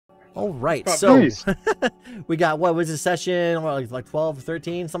All right, That's so nice. we got, what was the session? What, like 12,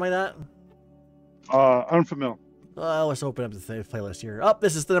 13, something like that? Unfamiliar. Let's open up the playlist here. Oh,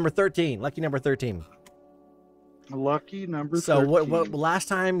 this is the number 13, lucky number 13. Lucky number So 13. what last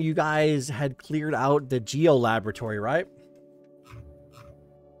time you guys had cleared out the geo laboratory, right?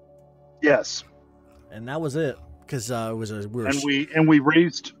 Yes. And that was it, because it was a we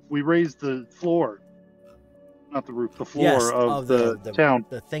raised the floor, not the roof, the floor of the town,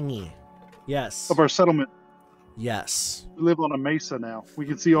 the thingy. Yes. of our settlement. Yes. We live on a mesa now. We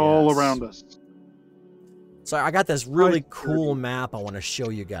can see all around us. So I got this really cool map I want to show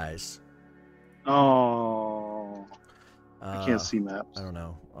you guys. Oh, I can't see maps. I don't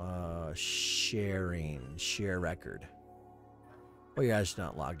know. Share record. Oh, you guys are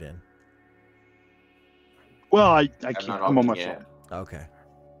not logged in. Well, I can't. I'm on my phone. Okay.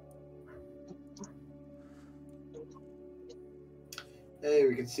 Hey,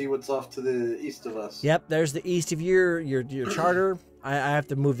 we can see what's off to the east of us. Yep, there's the east of your charter. I have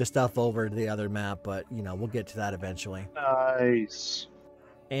to move the stuff over to the other map, but you know we'll get to that eventually. Nice.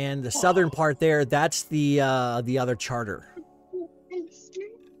 And the southern part there, that's the other charter.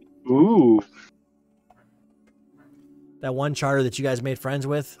 Ooh. That one charter that you guys made friends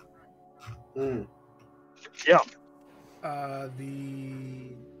with. Mm. Yeah.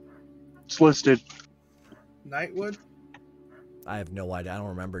 It's listed. Nightwood. I have no idea. I don't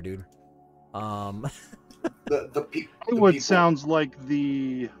remember, dude. The Nightwood sounds like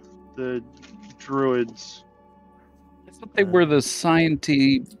the druids. I thought they were the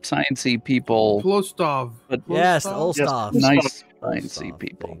sciencey people. Plostov. But yes, the Olstov. Nice sciencey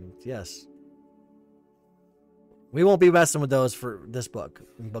people. Yes. We won't be messing with those for this book,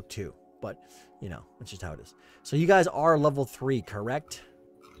 book 2, but you know, that's just how it is. So you guys are level 3, correct?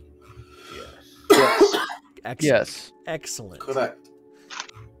 Yes. Excellent. Yes. Excellent. Correct.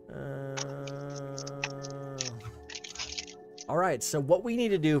 All right, so what we need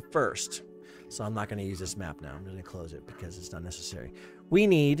to do first, so I'm not going to use this map now. I'm going to close it because it's not necessary. We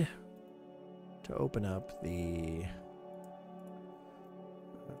need to open up the...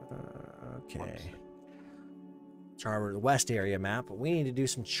 okay. Charter, the west area map. We need to do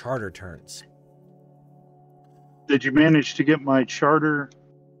some charter turns. Did you manage to get my charter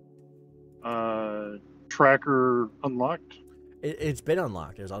tracker unlocked? It's been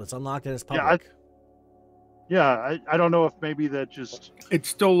unlocked. It's unlocked and it's public. I don't know if maybe that just... It's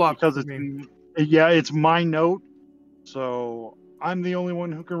still locked because for me. it's my note, so I'm the only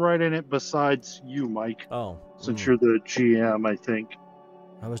one who can write in it besides you, Mike. Oh. Since you're the GM, I think.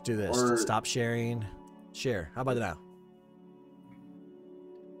 Let's do this. Or... Stop sharing. Share. How about now?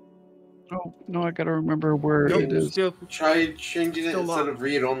 Oh, no, I gotta remember where it is. Still, Try changing it Still instead locked. of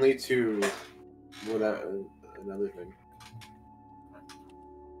read only to another thing.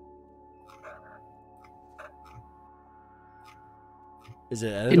 Is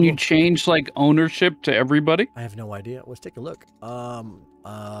it editable? Can you change like ownership to everybody? I have no idea. Let's take a look.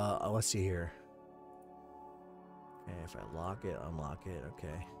 Let's see here. Okay, if I lock it, unlock it.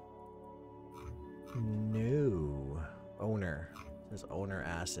 Okay. No. Owner. It says owner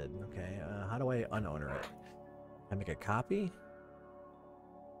acid. Okay. How do I unowner it? I make a copy?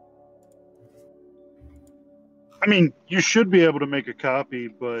 I mean, you should be able to make a copy,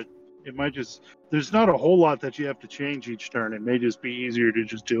 but it might just... There's not a whole lot that you have to change each turn. It may just be easier to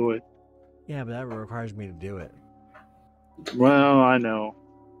just do it. Yeah, but that requires me to do it. Well, I know.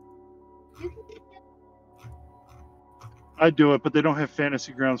 I do it, but they don't have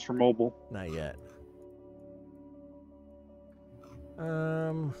Fantasy Grounds for mobile. Not yet.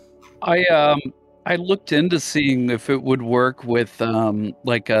 I looked into seeing if it would work with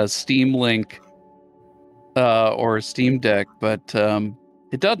like a Steam Link or a Steam Deck, but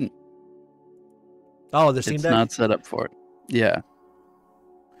it doesn't. Oh, the Steam It's Deck? not set up for it. Yeah.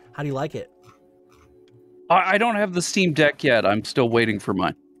 How do you like it? I don't have the Steam Deck yet. I'm still waiting for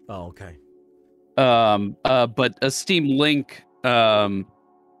mine. Oh, okay. But a Steam Link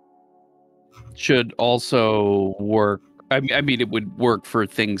should also work. I mean, it would work for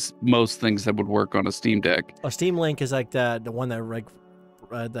most things that would work on a Steam Deck. A Steam Link is like the one that like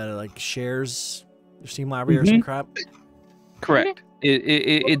shares your Steam library or some crap. Correct.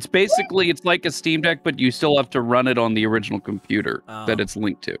 It's basically it's like a Steam Deck, but you still have to run it on the original computer that it's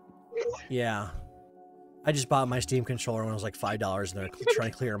linked to. Yeah, I just bought my Steam controller when it was like $5, and they're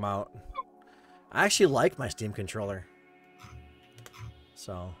trying to clear them out. I actually like my Steam controller.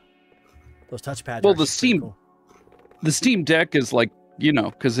 So those touchpads. Well, are cool. The Steam Deck is like, you know,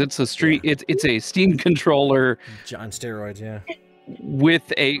 because it's a it's a Steam controller on steroids, yeah.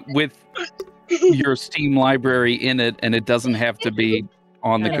 With your Steam library in it, and it doesn't have to be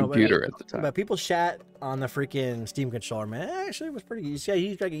on the I know, computer at the time. But people chat on the freaking Steam controller, man. Actually, it was pretty easy. Yeah,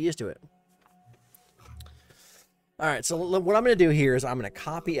 you gotta get used to it. All right, so what I'm gonna do here is I'm gonna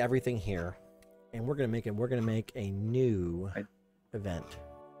copy everything here, and we're gonna make a new event,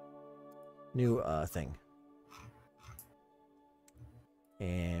 new thing,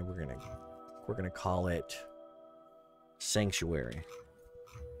 and we're gonna call it Sanctuary.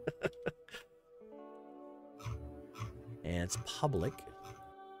 And it's public.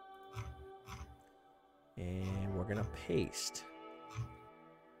 And we're gonna paste.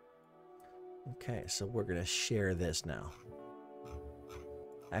 Okay, so we're gonna share this now.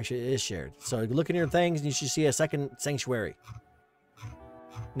 Actually, it is shared. So look in your things and you should see a second sanctuary.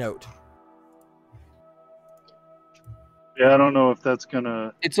 Note. Yeah, I don't know if that's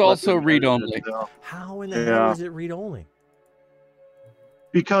gonna. It's also read-only. How in the hell is it read-only?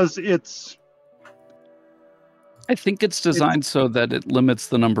 Because it's. I think it's designed so that it limits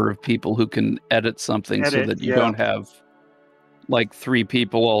the number of people who can edit something so that you don't have like 3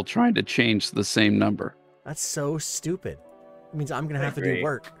 people all trying to change the same number. That's so stupid. It means I'm going to have to do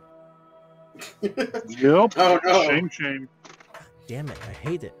work. Yep. Oh, no. Shame. Damn it. I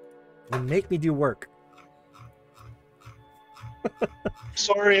hate it. You make me do work.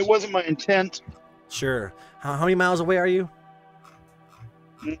 Sorry, it wasn't my intent. Sure. How many miles away are you?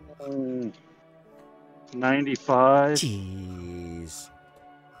 95. Jeez.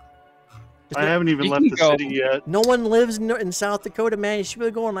 I haven't even left the city yet. No one lives in South Dakota, man. You should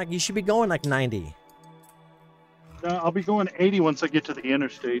be going like 90. No, I'll be going 80 once I get to the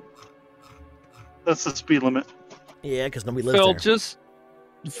interstate. That's the speed limit. Yeah, because nobody lives there.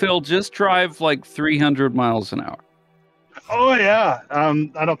 Phil, just drive like 300 miles an hour. Oh yeah.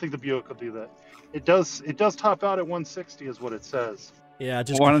 I don't think the Buick will do that. It does top out at 160 is what it says. Yeah,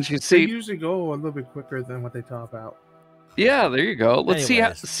 just why don't you They see? usually go a little bit quicker than what they top out. Yeah, there you go. Let's see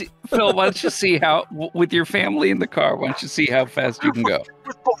how. Phil, why don't you see how with your family in the car? Why don't you see how fast you can go?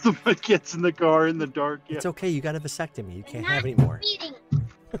 With both of my kids in the car in the dark. Yeah. It's okay. You got a vasectomy. You can't have any more.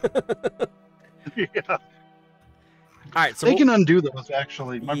 Yeah. All right, so They can undo those.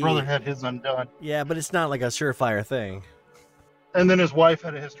 Actually, my brother had his undone. Yeah, but it's not like a surefire thing. And then his wife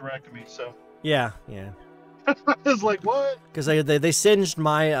had a hysterectomy. So. Yeah. I was like, what? Because they singed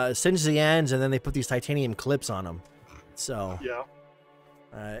singed the ends, and then they put these titanium clips on them. So yeah.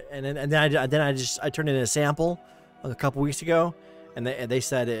 And then I turned in a sample a couple weeks ago, and they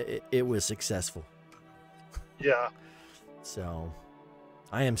said it was successful. Yeah. So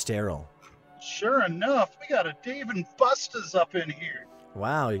I am sterile. Sure enough, we got a Dave and Buster's up in here.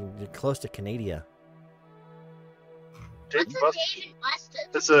 Wow, you're close to Canada. Dave and Buster's.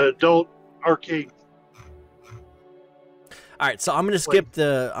 It's an adult arcade. All right, so I'm gonna skip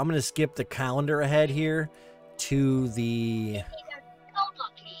the calendar ahead here to the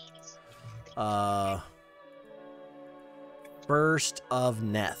first of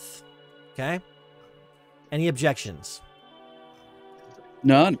Neth. Okay. Any objections?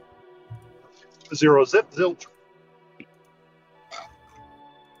 None. 0 zip zilch.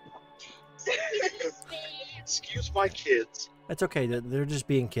 Excuse my kids. That's okay. They're just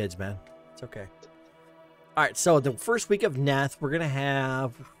being kids, man. It's okay. All right, so the first week of Neth, we're gonna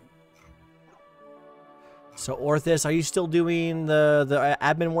have. So Orthus, are you still doing the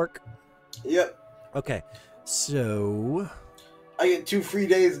admin work? Yep. Okay, so I get 2 free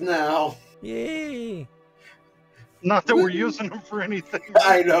days now. yay! Not that we're using them for anything.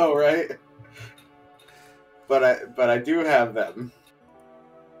 I know, right? But I do have them.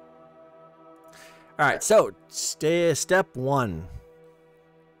 All right, so step 1,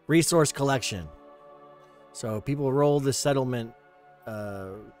 resource collection. So people roll the settlement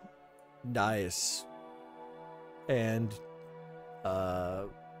dice and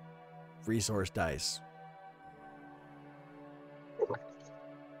resource dice.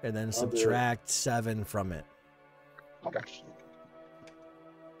 And then subtract 7 from it. Okay.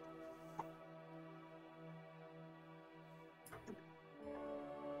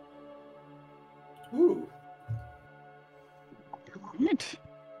 Ooh. Right.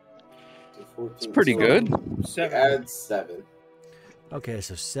 So It's pretty good. 7. Add 7. Okay,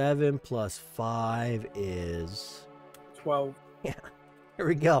 so 7 plus 5 is 12. yeah. Here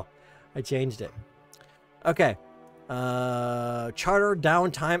we go. I changed it. Okay. Charter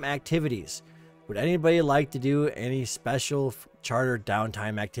downtime activities. Would anybody like to do any special charter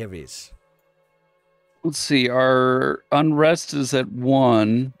downtime activities? Let's see. Our unrest is at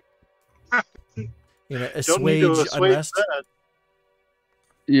 1. You know, Don't need to assuage assuage unrest. that.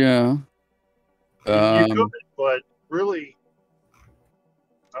 Yeah. You could, but really,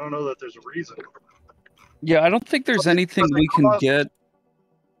 I don't know that there's a reason. Yeah, I don't think there's anything we can get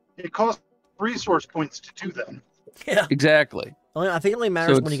it costs resource points to do that. Yeah. Exactly. I think it only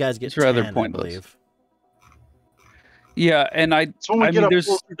matters So when you guys get it's rather 10, pointless. I believe. Yeah, and So when we I get mean, up there's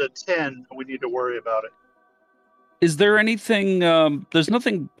closer to 10, we need to worry about it. is there anything? There's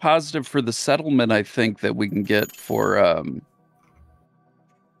nothing positive for the settlement. I think that we can get for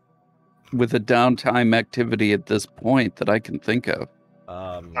with a downtime activity at this point that I can think of.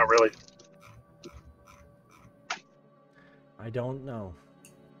 Not really. I don't know.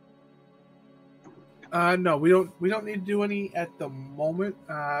 No, we don't need to do any at the moment.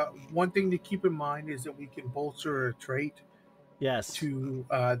 One thing to keep in mind is that we can bolster a trait Yes. to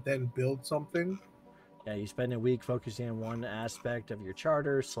then build something. Yeah, you spend a week focusing on one aspect of your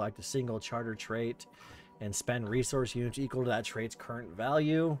charter, select a single charter trait, and spend resource units equal to that trait's current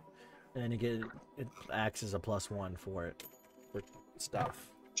value. And then you get it acts as a +1 for it for stuff.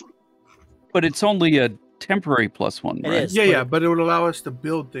 But it's only a temporary +1, It right? is. Yeah, but it would allow us to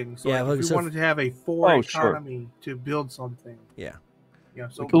build things. So Yeah, like if we so wanted to have a 4 Oh, sure. economy to build something. Yeah. Yeah,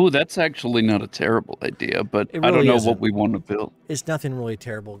 so Ooh, that's actually not a terrible idea, but It I don't really know isn't. what we want to build. It's nothing really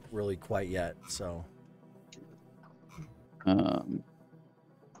terrible, really quite yet. So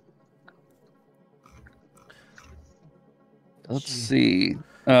Let's see.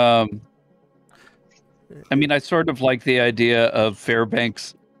 I mean, I sort of like the idea of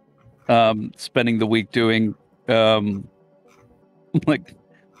Fairbanks spending the week doing like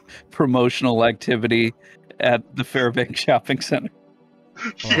promotional activity at the Fairbanks Shopping Center.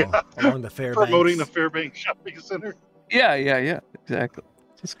 Yeah, along the Fairbanks. promoting the Fairbanks Shopping Center. Yeah, exactly.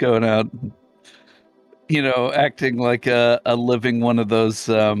 Just going out, acting like a living one of those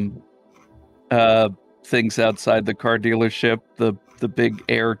things outside the car dealership, the big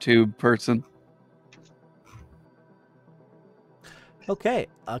air tube person. Okay.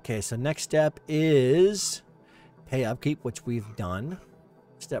 So next step is pay upkeep, which we've done.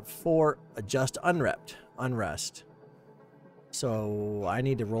 Step 4, adjust unrest. So I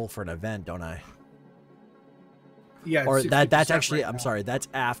need to roll for an event, don't I? yeah, Or it's that's 60% actually, right I'm now. sorry, that's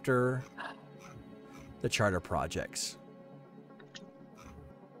after the charter projects.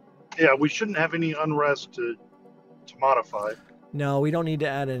 Yeah, we shouldn't have any unrest to modify. No, we don't need to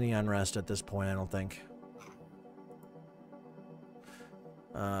add any unrest at this point, I don't think.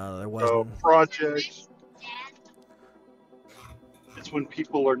 There So wasn't. projects. It's when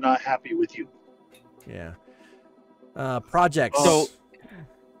people are not happy with you. Yeah. Projects. Oh. So,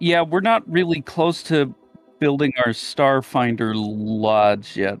 yeah, we're not really close to building our Starfinder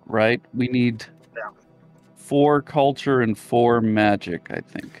Lodge yet, right? We need 4 culture and 4 magic, I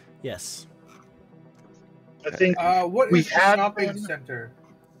think. Yes. I think What we is the had shopping one. center?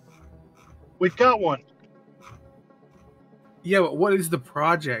 We've got one. Yeah, but what is the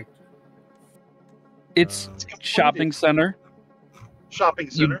project? It's shopping center. Shopping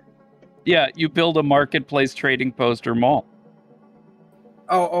center. Yeah, you build a marketplace, trading post, or mall.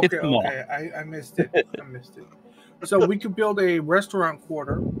 Oh, It's okay, the mall. okay. I missed it. I missed it. So we could build a restaurant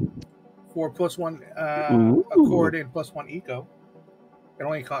quarter for +1 accord and +1 eco. It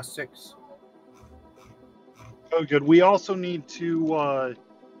only costs 6. Oh, good. We also need to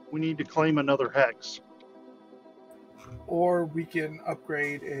claim another hex. Or we can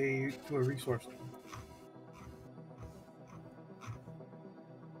upgrade to a resource.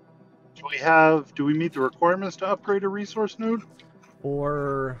 Do we meet the requirements to upgrade a resource node?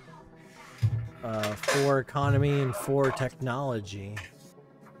 Or 4 economy and 4 technology,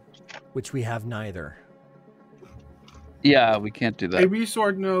 which we have neither. Yeah, we can't do A that.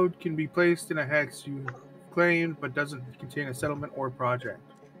 resource node can be placed in a hex you claimed, but doesn't contain a settlement or project.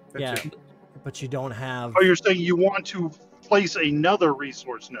 That's it. But you don't have. Oh, you're saying you want to place another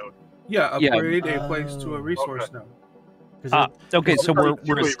resource node? Yeah, upgrade a place to a Oh, resource okay. node. Okay, so Sorry, we're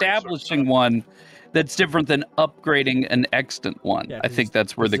two-way establishing one that's different than upgrading an extant one. Yeah, I think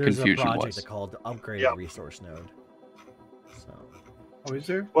that's where the there's confusion a project was. called upgrade Yeah. resource node. So Oh, is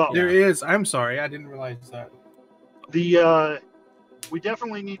there? Well, There is. I'm sorry, I didn't realize that. We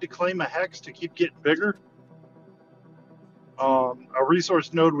definitely need to claim a hex to keep getting bigger. A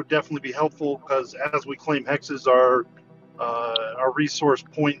resource node would definitely be helpful because as we claim hexes, our resource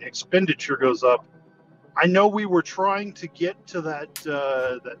point expenditure goes up. I know we were trying to get to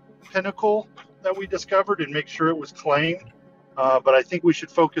that pinnacle that we discovered and make sure it was claimed, but I think we should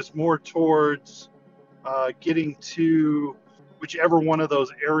focus more towards getting to whichever one of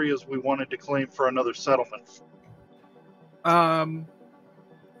those areas we wanted to claim for another settlement.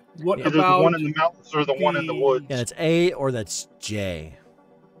 What Yeah. Either the about one in the mountains or the one in the woods. yeah, it's A or that's J.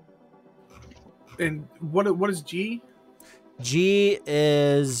 and what is G? G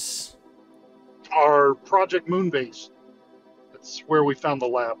is Our Project Moonbase. That's where we found the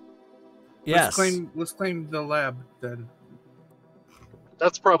lab. Yes. Let's claim the lab then.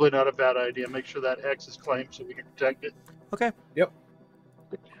 That's probably not a bad idea. Make sure that hex is claimed so we can protect it. Okay. Yep.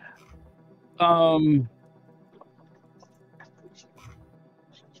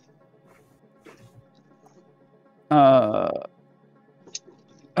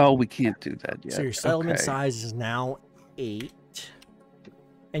 Oh, we can't do that yet. So your settlement Okay. size is now 8.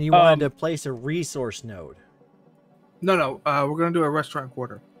 And you wanted to place a resource node. No. We're gonna do a restaurant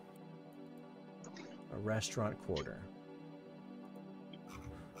quarter. A restaurant quarter.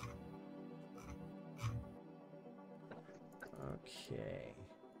 Okay.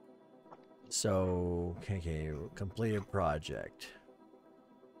 So, okay, completed project.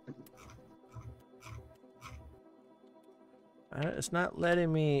 It's not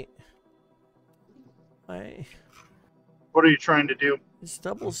letting me. What are you trying to do? It's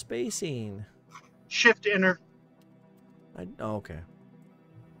double spacing. Shift enter. Oh, okay.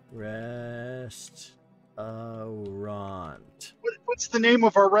 Restaurant. What's the name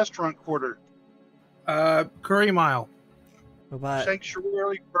of our restaurant quarter? Curry Mile. What about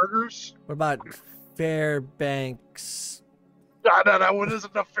Sanctuary Burgers? What about Fairbanks? No, that one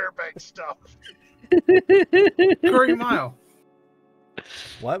isn't the Fairbanks stuff. Curry Mile.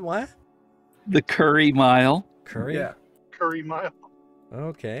 What? The Curry Mile. Curry? Yeah. Curry Mile.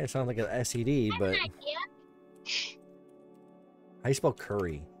 Okay, it sounds like an SED, but how you spell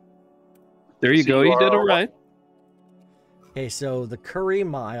curry? There you go. You did it right. Okay, so the Curry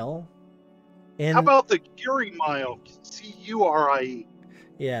Mile. How about the Curie Mile? Curie.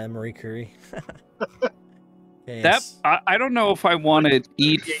 Yeah, Marie Curie. Okay, That I don't know if I want to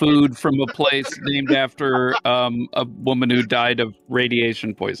eat food from a place named after a woman who died of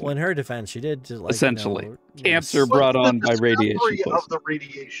radiation poisoning. Well, in her defense, she did just like essentially cancer cancer brought on by radiation Of poisoning. the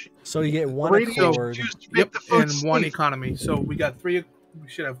radiation. So you get one Radiation accord. used to make Yep, the food and one safe. economy. So we got 3. We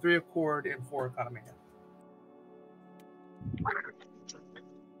should have 3 accord and 4 economy.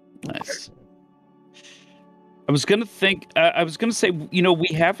 Nice. I was gonna say, we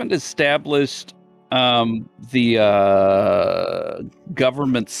haven't established the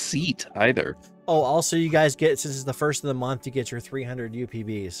government seat either. Oh, also, you guys get, since it's the first of the month, you get your 300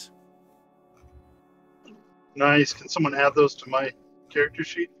 UPBs. Nice. Can someone add those to my character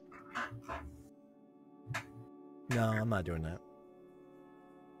sheet? No, I'm not doing that.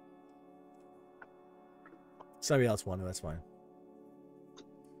 Somebody else wanted, that's fine.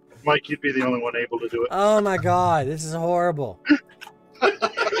 Mike, you'd be the only one able to do it. Oh my god, this is horrible.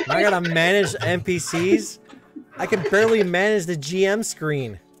 I gotta manage NPCs. I can barely manage the GM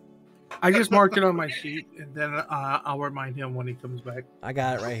screen. I just marked it on my sheet, and then I'll remind him when he comes back. I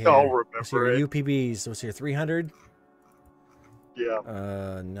got it right here. I'll remember Let's see your it. UPBs. What's here? 300? Yeah.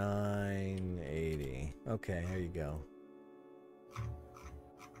 980. Okay, here you go.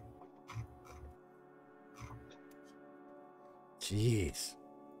 Jeez.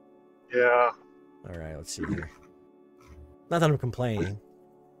 Yeah. All right, let's see here. Not that I'm complaining.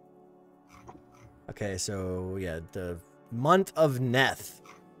 Okay, so yeah, the month of Neth.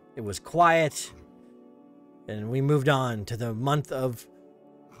 It was quiet, and we moved on to the month of.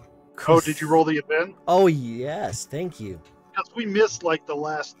 Oh, did you roll the event? Oh yes, thank you. Because we missed like the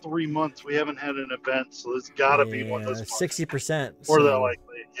last 3 months. We haven't had an event, so there's got to be one this month. 60%. More than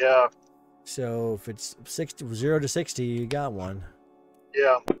likely, yeah. So if it's 0 to 60, you got one.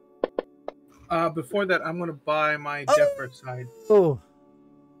 Yeah. Before that, I'm gonna buy my Defra side. Oh.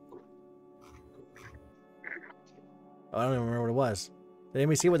 I don't even remember what it was. Did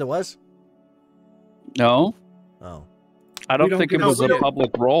anybody see what it was? No, Oh. I don't think it was a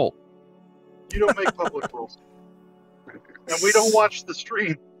public role. You don't make public rules. And we don't watch the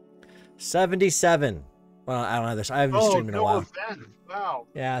stream. 77. Well, I don't have this. I haven't streamed in a while. Event. Wow.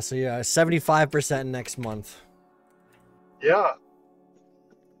 Yeah, so yeah, 75% next month. Yeah.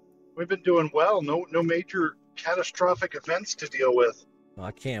 We've been doing well. No major catastrophic events to deal with. Well,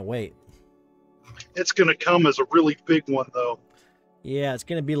 I can't wait. It's going to come as a really big one, though. Yeah, it's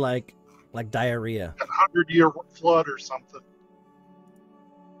gonna be like diarrhea. A 100-year flood or something.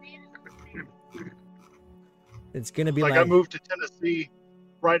 It's gonna be Like I moved to Tennessee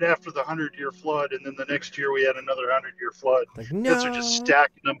right after the 100-year flood, and then the next year we had another 100-year flood. like no. Kids are just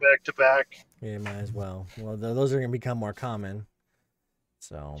stacking them back to back. Yeah, might as well. Well, those are gonna become more common.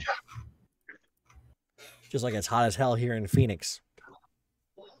 So, just like it's hot as hell here in Phoenix.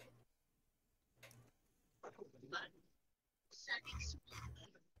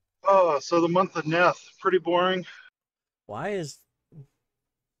 Oh, so the month of Neth, pretty boring. Why is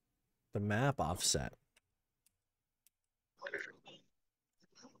the map offset?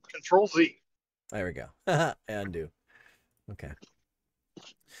 Control Z. There we go. Undo. Okay.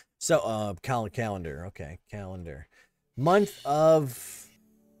 So, calendar. Okay, calendar. Month of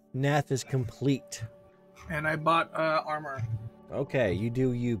Nath is complete. And I bought armor. Okay, you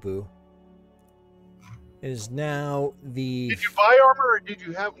do you, boo. It is now the. Did you buy armor, or did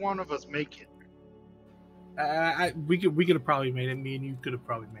you have one of us make it? We could have probably made it. Me and you could have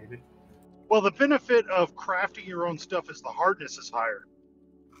probably made it. Well, the benefit of crafting your own stuff is the hardness is higher.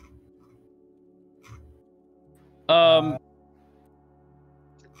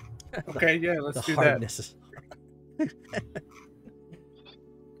 Okay, yeah, let's the do hardness is-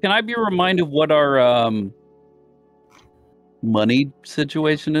 Can I be reminded what our money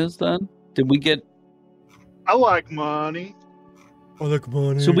situation is then? Did we get? I like money. Oh, look,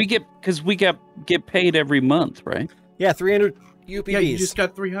 money. So we get get paid every month, right? Yeah, 300 UPBs. Yeah, you just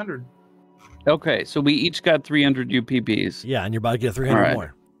got 300. Okay, so we each got 300 UPBs. Yeah, and you're about to get 300 Alright.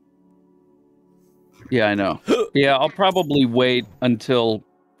 more. Yeah, I know. Yeah, I'll probably wait until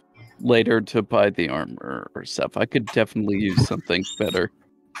later to buy the armor or stuff. I could definitely use something better.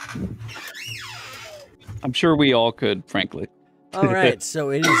 I'm sure we all could, frankly. All right,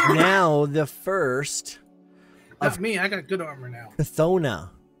 so it is now the first That's me. I got good armor now. Chthona.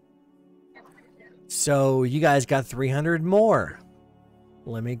 So you guys got 300 more.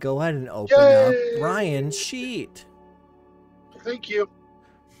 Let me go ahead and open up Yay! Ryan's sheet. Thank you.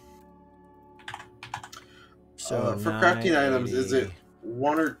 So For crafting items, is it 980.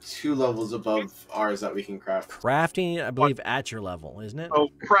 1 or 2 levels above ours that we can craft? Crafting? I believe at your level, isn't it? Oh,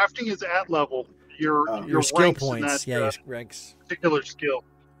 crafting is at level. Your your skill ranks in points. that, Yeah, your ranks. particular skill.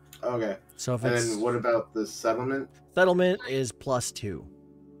 Okay. So if And it's then what about the settlement? settlement is +2,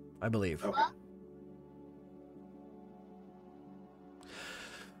 I believe. Okay.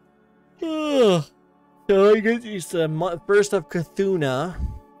 Ugh. So you get it's the first of Chthuna,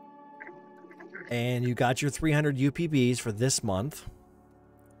 and you got your 300 UPBs for this month.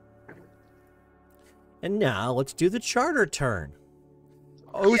 And now let's do the charter turn.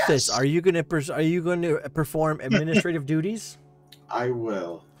 Othis, Yes. are you going to perform administrative duties? I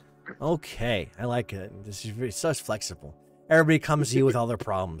will. Okay, I like it. This is very, such flexible. Everybody comes to you with all their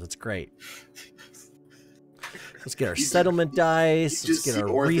problems. It's great. Let's get our settlement dice. Let's get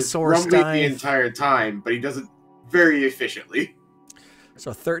our resource grumbling the dice. entire time, but he does it very efficiently.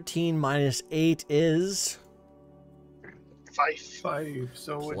 So 13 minus 8 is 5.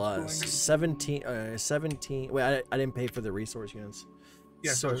 So plus it's 17. 17. Wait, I didn't pay for the resource units.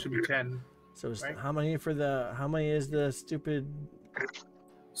 yeah, so it should be 10. So it's, right? how many is the stupid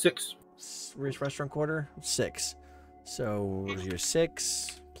 6. restaurant quarter? 6. So you're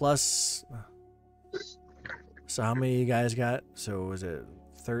 6 plus. So how many you guys got? So was it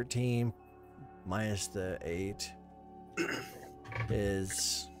 13 minus the 8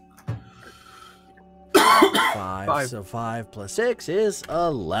 is 5. So 5 plus 6 is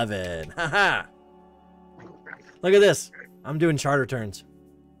 11. Haha. Look at this. I'm doing charter turns.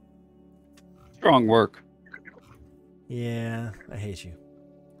 Strong work. Yeah, I hate you.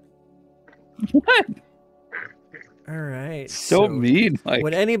 What? All right. So mean, Mike.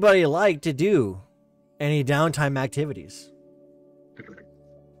 Would anybody like to do any downtime activities?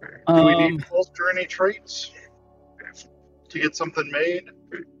 Do we need to bolster any traits to get something made?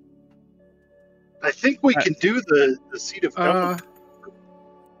 I think we can do the seat of government.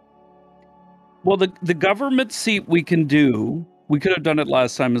 Well, the government seat we can do. We could have done it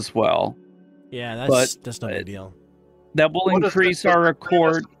last time as well. Yeah, But- that's no big deal. That will What does increase this our give us?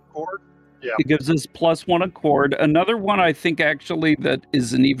 accord. Accord? Yeah. It gives us +1 accord. Another one I think actually that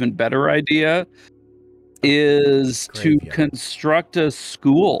is an even better idea is to Graveyard. construct a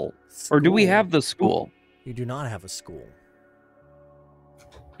school. Or do we School. have the school? You do not have a school.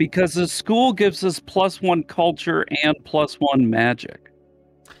 Because the school gives us +1 culture and +1 magic.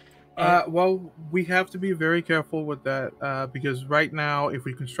 Well, we have to be very careful with that because right now, if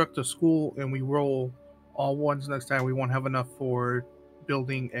we construct a school and we roll all ones next time, we won't have enough for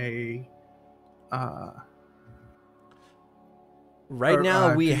building a. Right or,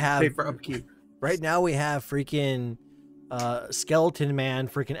 now we to have pay for upkeep. Right now we have freaking Skeleton Man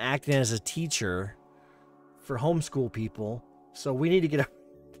freaking acting as a teacher for homeschool people. So we need to get a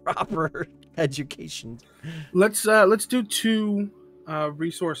proper education. Let's do 2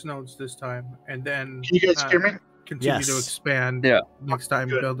 resource nodes this time, and then Can you guys hear me? continue to Yes. expand Yeah. next time,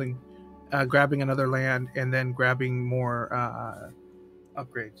 Good. building, grabbing another land, and then grabbing more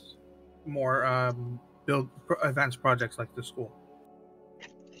upgrades, more advanced projects like the school.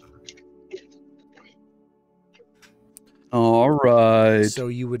 All right. So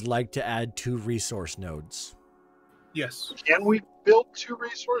you would like to add 2 resource nodes. Yes. Can we build 2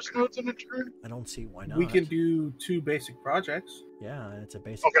 resource nodes in a turn? I don't see why not. We can do 2 basic projects. Yeah, and it's a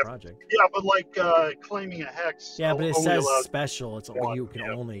basic Okay. project. Yeah, but like claiming a hex. Yeah, but it only says allows special. It's one, you can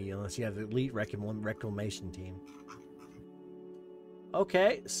yeah. only unless you have the elite reclamation team.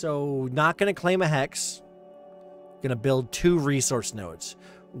 Okay, so not gonna claim a hex. Gonna build 2 resource nodes.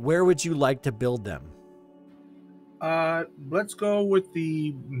 Where would you like to build them? Let's go with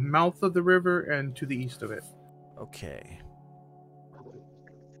the mouth of the river and to the east of it. Okay.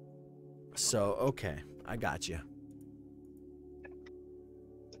 So, okay. I got you.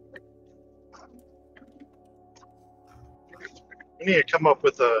 We need to come up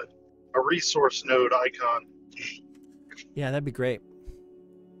with a resource node icon. Yeah, that'd be great.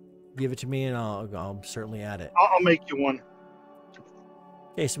 Give it to me and I'll certainly add it. I'll make you one.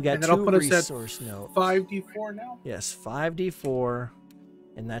 Okay, so we got And that'll 2 put us at resource nodes. 5d4 now? Yes, 5d4.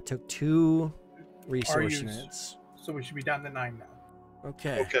 And that took 2 resource RUs. units. So we should be down to 9 now.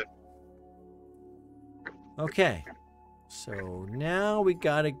 Okay. Okay. Okay. So now we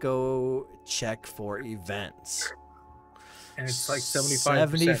gotta go check for events. And it's like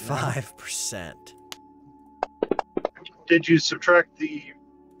 75%. 75%. Did you subtract the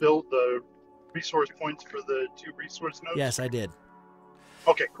resource points for the 2 resource nodes? Yes, I did.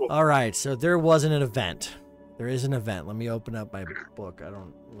 Okay, cool. All right, so there wasn't an event. There is an event. Let me open up my book. I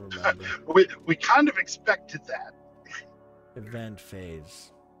don't remember. We kind of expected that. Event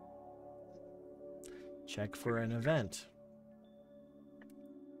phase. Check for an event.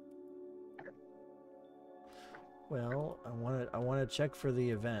 Well, I want to check for the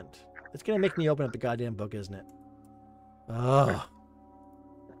event. It's gonna make me open up the goddamn book, isn't it? Ugh.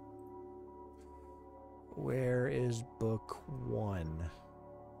 Where is book 1?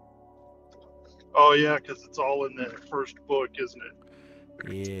 Oh yeah, because it's all in the first book, isn't it?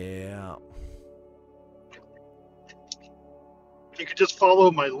 Yeah. You could just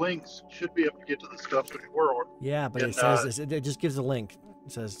follow my links. Should be able to get to the stuff before. Yeah, but And, it says it just gives a link.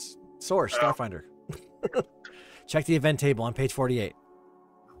 It says source Starfinder. Check the event table on page 48.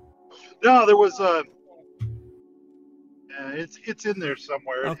 No, there was a. It's in there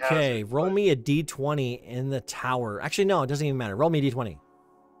somewhere. It has Okay, it, roll but- me a d20 in the tower. Actually, no, it doesn't even matter. Roll me a d20.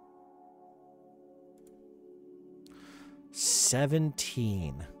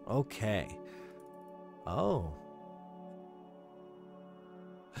 17. Okay. Oh.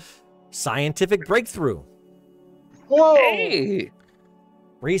 Scientific breakthrough. Whoa! Hey,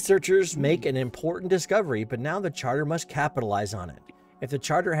 Researchers make an important discovery, but now the charter must capitalize on it. If the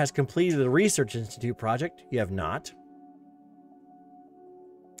charter has completed the Research Institute project, you have not.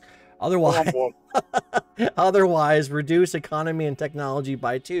 Otherwise, otherwise, reduce economy and technology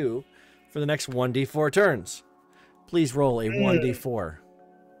by 2 for the next 1d4 turns. Please roll a 1d4.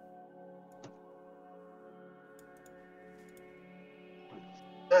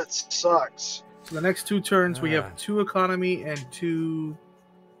 That sucks. So the next 2 turns, we have 2 economy and 2...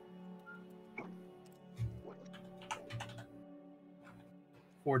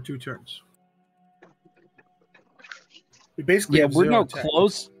 for 2 turns. We basically have we're 0 no tech.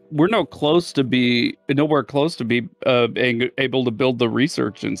 close. We're nowhere close to be able to build the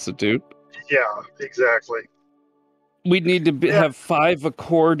research institute. Yeah, exactly. We need to have 5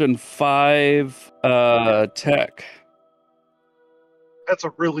 Accord and 5 Tech. That's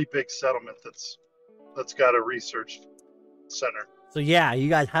a really big settlement that's got a research center. So yeah, you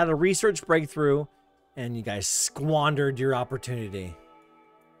guys had a research breakthrough, and you guys squandered your opportunity.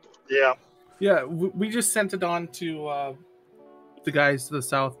 Yeah. Yeah, we just sent it on to the guys to the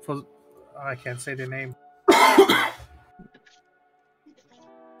south. I can't say their name.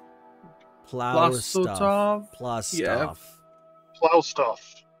 Plowstuff. Yeah. Plowstuff.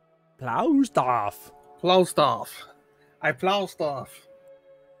 Plowstuff. Plow stuff. I plow stuff.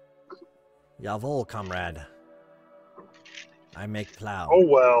 Jawohl, comrade. I make plow. Oh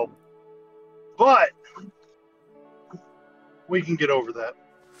well. But we can get over that.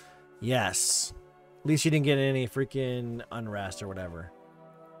 Yes. At least you didn't get any freaking unrest or whatever.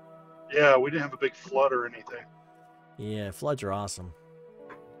 Yeah, we didn't have a big flood or anything. Yeah, floods are awesome.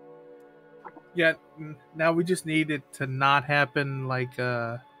 Yeah, now we just need it to not happen like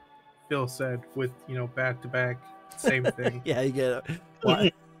Phil said with, back to back, same thing. Yeah, you get it.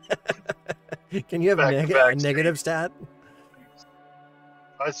 What? Can you have a Back-to-back negative stat?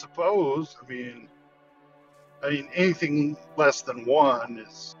 I suppose. I mean, anything less than 1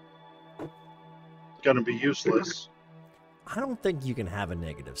 is going to be useless. I don't think you can have a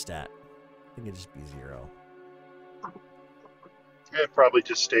negative stat. I think it'd just be 0. It'd probably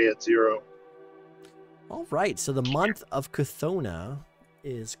just stay at 0. All right, so the month of Chthona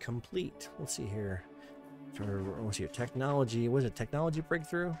is complete. Let's see here. What's your technology? Was it technology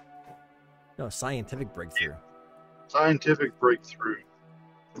breakthrough? No, scientific breakthrough. Scientific breakthrough.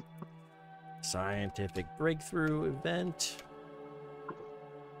 Scientific breakthrough event.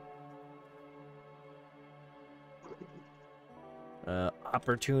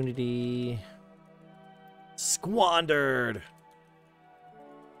 Opportunity squandered.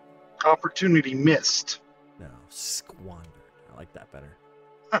 Opportunity missed. No, squandered. I like that better.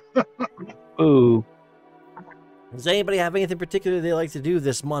 Ooh. Does anybody have anything particular they like to do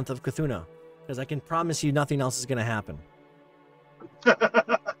this month of Cthulhu? Because I can promise you nothing else is going to happen.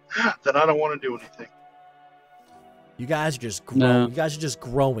 Then I don't want to do anything. You guys are just growing. No. You guys are just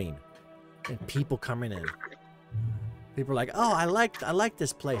growing, and people coming in. People are like, "Oh, I like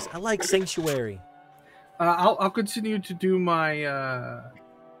this place. I like Sanctuary." I'll continue to do my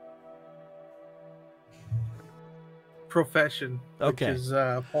profession, Okay. which is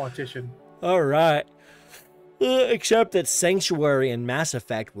politician. All right. Except that Sanctuary in Mass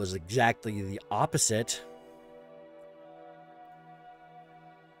Effect was exactly the opposite.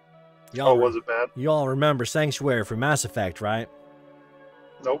 Oh, was it bad? You all remember Sanctuary from Mass Effect, right?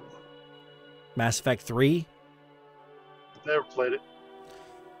 Nope. Mass Effect 3? Never played it.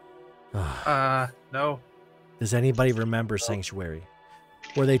 No. Does anybody remember Sanctuary?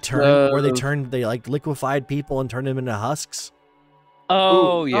 Where they like liquefied people and turned them into husks?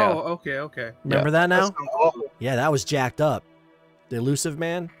 Oh, yeah. Oh, okay. Remember that now? That sounds awful. Yeah, that was jacked up. The Elusive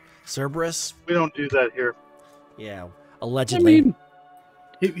Man? Cerberus? We don't do that here. Yeah, I allegedly. mean,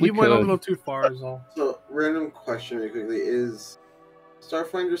 He We went a could. little too far, is all. So, random question really quickly. Is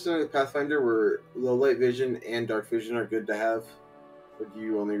Starfinder similar to Pathfinder where low light vision and dark vision are good to have? Or do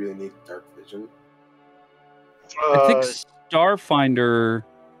you only really need dark vision? I think Starfinder.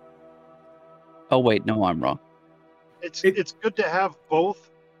 Oh wait, no, I'm wrong. It's good to have both.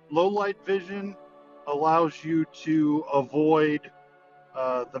 Low light vision allows you to avoid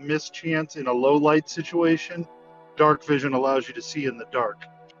the mischance in a low light situation. Dark vision allows you to see in the dark.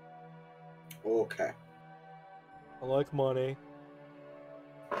 Okay. I like money.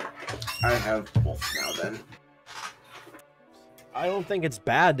 I have both now then. I don't think it's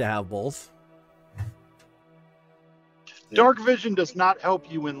bad to have both. Dark vision does not help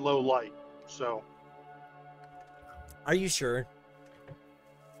you in low light. So, Are you sure?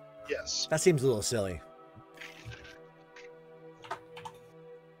 yes. That seems a little silly.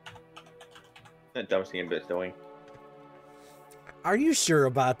 The dumbest thing Ambit's doing. Are you sure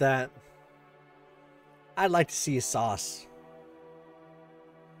about that? I'd like to see a sauce.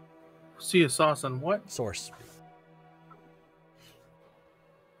 See a sauce on what? Source.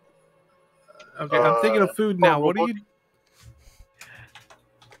 Okay, I'm thinking of food now. What do you?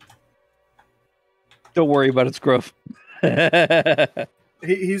 Don't worry about its growth.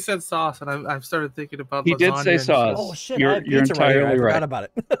 He said sauce, and I've started thinking about. He did lasagna say and sauce. Oh shit! You're- I have you're pizza right here. I entirely forgot right. about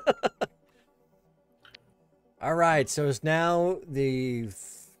it. All right, so it's now the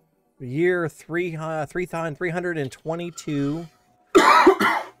year 322,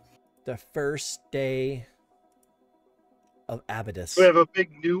 the first day of Abydus. We have a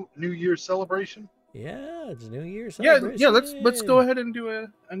big New Year celebration. Yeah, it's New Year's. Yeah. celebration. Let's go ahead and do a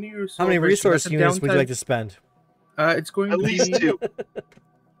New Year's. How many celebration. resource That's a units would you downtime. like to spend? It's going At to least be 2.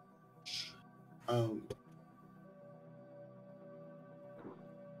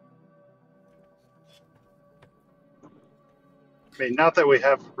 I mean, not that we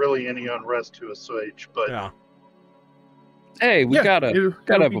have really any unrest to assuage, but Yeah. Hey, we gotta it'll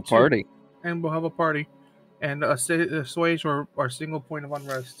have be a 2, party. and we'll have a party, and assuage our single point of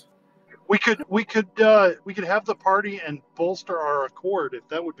unrest. we could have the party and bolster our accord if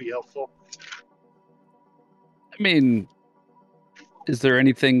that would be helpful. I mean, is there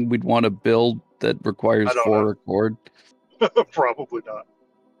anything we'd want to build that requires I don't 4 know. accord? Probably not.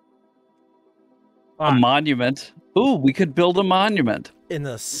 A monument. Ooh, we could build a monument. In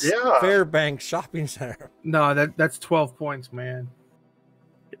the Yeah. Fairbanks Shopping Center. No, that's 12 points, man.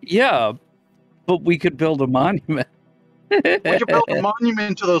 Yeah, but we could build a monument. We could build a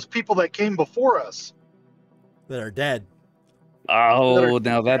monument to those people that came before us. That are dead. Oh,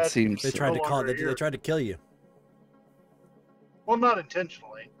 now that That- seems. They tried to no call. longer They here. tried to kill you. Well, not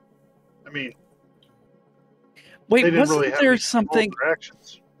intentionally. I mean, Wait, they didn't wasn't really have there any something? control over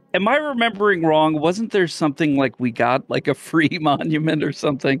actions. Am I remembering wrong? Wasn't there something like we got like a free monument or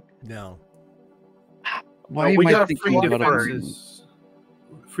something? No. Why No, am we I got thinking free about a monument? defenses.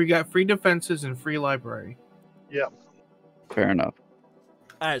 Got free defenses and free library. Yeah. Fair enough.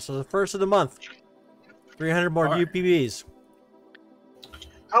 All right, so the first of the month, 300 more All right. UPBs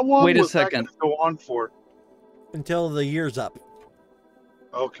How long Wait a was that second. going to go on for? until the year's up.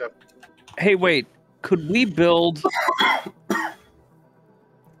 Okay. Hey, wait. Could we build?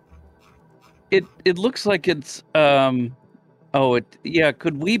 It looks like it's could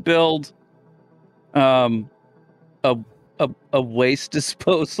we build a waste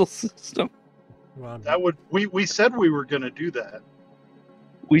disposal system? That would we said we were going to do that.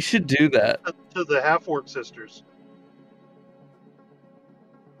 We should do that To the half-orc sisters.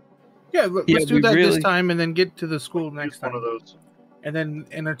 Yeah, let's do that this time, and then get to the school next time. One of those, and then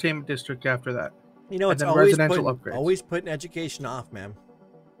entertainment district after that. You know, it's always putting education off, man.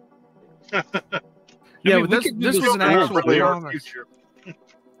 Yeah, but this was an actual promise.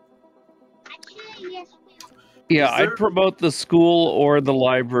 Yeah, I'd promote the school or the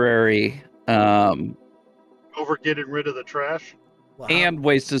library. Over getting rid of the trash? Wow. And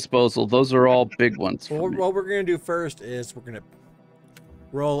waste disposal. Those are all big ones. Well, what we're going to do first is we're going to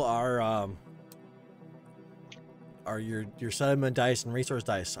roll your settlement dice and resource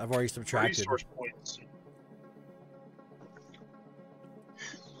dice. I've already subtracted. Resource points.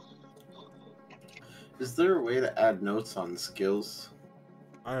 Is there a way to add notes on skills?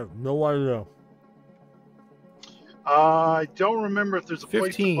 I have no idea. I don't remember if there's a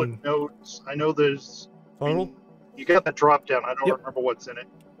place to put notes. I know there's... Total? You got that drop down. I don't remember what's in it.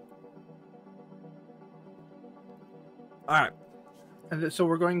 All right. And so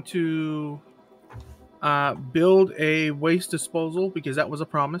we're going to build a waste disposal because that was a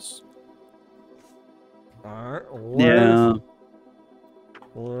promise. All right. Yeah.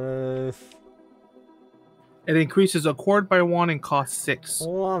 It increases a cord by 1 and costs 6.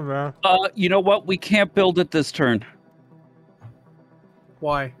 Hold on, man. You know what? We can't build it this turn.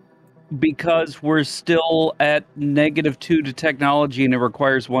 Why? Because we're still at -2 to technology, and it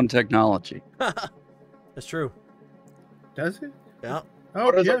requires 1 technology. That's true. Does it? Yeah. Oh,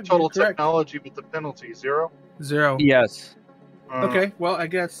 what is our total technology with the penalty? 0? 0. Yes. Okay. Well, I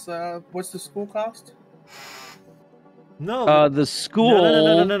guess what's the school cost? No. The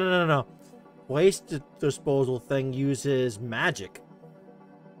school. No. Waste disposal thing uses magic.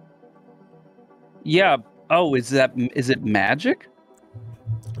 Yeah. Oh, is it magic?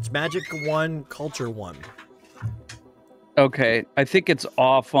 It's magic 1, culture 1. Okay, I think it's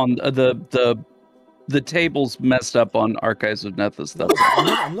off on the table's messed up on Archives of Nethys.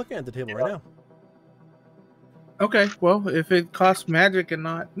 I'm looking at the table right now. Okay, well, if it costs magic and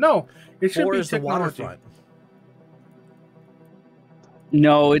not... No, it should be technology. The waterfront.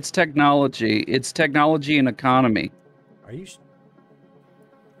 No, it's technology. It's technology and economy. Are you...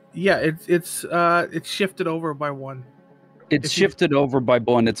 Yeah, it's shifted over by 1. It's shifted over by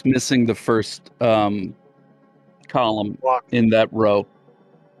 1. It's missing the first column in that row.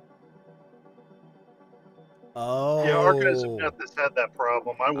 Oh. Yeah, Archives of Nethys had that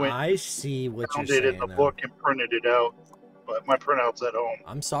problem. I see what you're saying. Found it in the book and printed it out, but my printout's at home.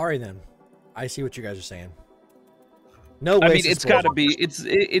 I'm sorry then. I see what you guys are saying. No, I mean, it's got to be.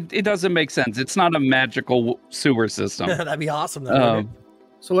 It doesn't make sense. It's not a magical sewer system. That'd be awesome, though.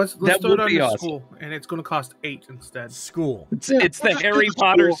 So let's throw it on the school, and it's going to cost 8 instead. School. It's the Harry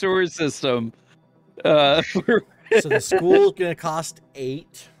Potter sewer system. So the school's going to cost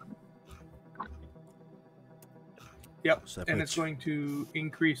 8. Yep, so and it's going to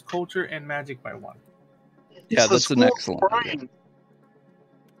increase culture and magic by 1. Yeah, that's an excellent idea.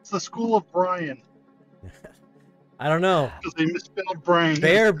 It's the school of Brian. I don't know. Because they misspelled Brian.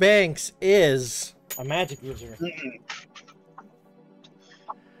 Bear Banks is a magic user.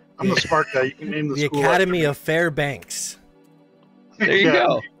 I'm the smart guy. You can name the school. The Academy of Fairbanks. There you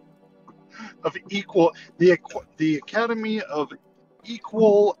go. Of equal, the Academy of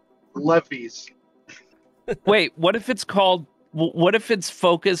Equal Levies. Wait, what if it's called? What if it's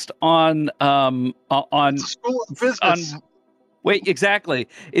focused on It's a school of business? Wait, exactly.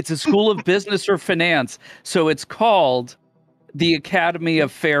 It's a school of business or finance, so it's called the Academy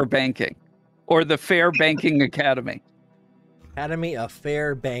of Fair Banking, or the Fair Banking Academy. Academy of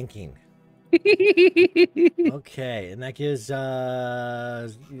Fair Banking. Okay, and that gives the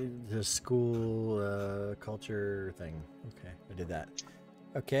school culture thing. Okay, I did that.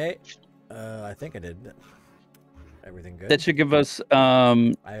 Okay, I think I did everything good. That should give us.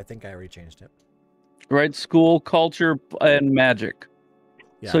 I think I rechanged it. Right, school, culture, and magic.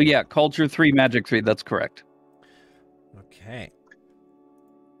 Yeah. So yeah, culture 3, magic 3. That's correct. Okay.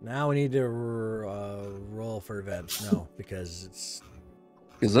 Now we need to roll for events. No, because it's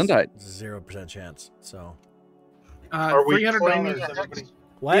 0% chance. So. Are we $300, everybody?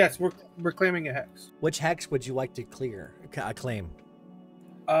 What? Yes, we're claiming a hex. Which hex would you like to claim?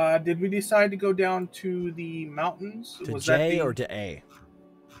 Did we decide to go down to the mountains? To J or to A?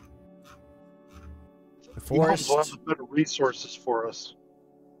 The forest. Lots of better resources for us.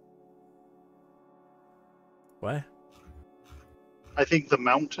 What? I think the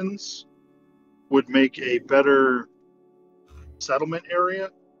mountains would make a better settlement area,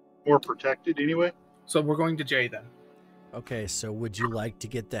 more protected anyway. So we're going to J then. Okay, so would you like to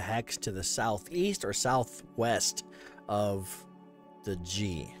get the hex to the southeast or southwest of the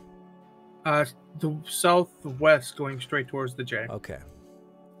G? The southwest going straight towards the J. Okay.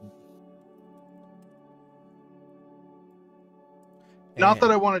 Not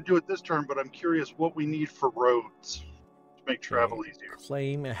that I want to do it this turn, but I'm curious what we need for roads to make travel easier.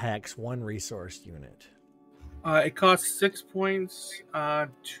 Claim a hex, 1 resource unit. It costs 6 points,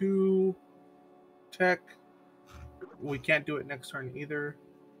 2 tech. We can't do it next turn either.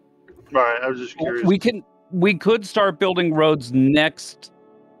 Right, I was just curious. We could start building roads next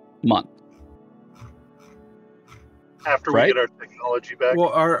month. After we get our technology back. Well,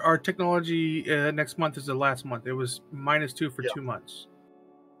 our technology next month is the last month. It was -2 for 2 months.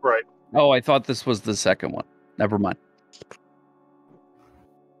 Right. Oh, I thought this was the second one. Never mind.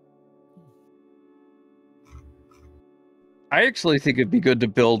 I actually think it'd be good to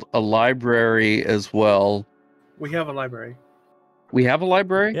build a library as well. We have a library. We have a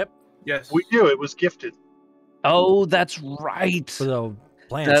library? Yep. Yes. We do. It was gifted. Oh, that's right. For the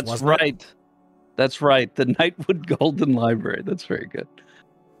plants, That's wasn't right. it? That's right. The Knightwood Golden Library. That's very good.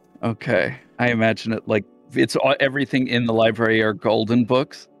 Okay. I imagine it like it's everything in the library are golden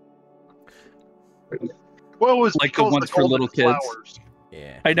books. Well, it was Like the because ones for little kids. flowers.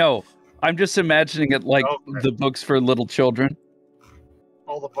 Yeah. I know. I'm just imagining it like the books for little children.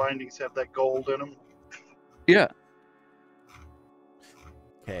 All the bindings have that gold in them. Yeah.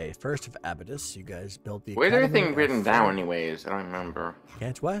 Okay, first of Abydos, you guys built the. Where's Academy everything of written Fire- down, anyways? I don't remember.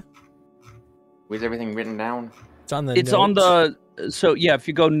 Can't what? Where's everything written down? It's on the. It's on notes. the. So yeah, if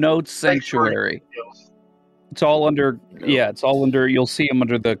you go Notes Sanctuary, it's all under. Notes. Yeah, it's all under. You'll see them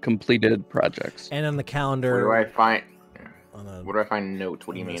under the completed projects. And on the calendar. Where do I find? On the, Where do I find notes?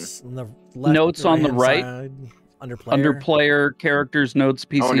 What do you mean? On the left, Notes on the right-hand right. side, under player. Under player, characters, notes,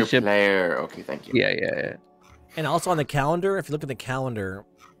 PC Oh, new ship. player. Okay, thank you. Yeah. And also on the calendar, if you look at the calendar,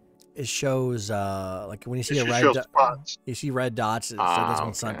 it shows like when you see It a just red shows dot, spots. you see red dots. It Ah, says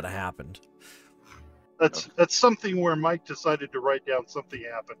when something okay. happened. That's something where Mike decided to write down something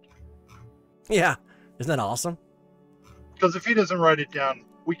happened. Yeah, isn't that awesome? Because if he doesn't write it down,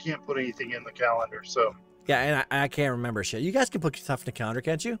 we can't put anything in the calendar. So Yeah, and I can't remember shit. You guys can put stuff in the calendar,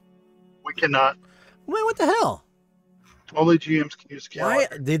 can't you? we cannot. Man, what the hell? Only GMs can use Why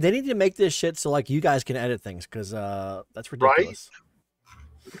calendar. they need to make this shit so like you guys can edit things because that's ridiculous.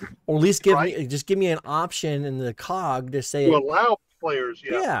 Or at least give me an option in the cog to say To allow players,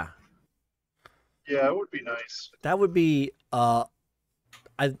 yeah. Yeah, it would be nice. That would be I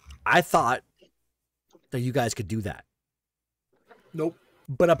thought that you guys could do that. Nope.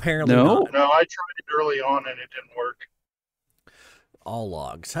 But apparently No? not. No, I tried it early on and it didn't work. All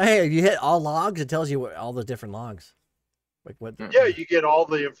logs. Hey, you hit all logs, it tells you what, all the different logs. Like what Yeah, you get all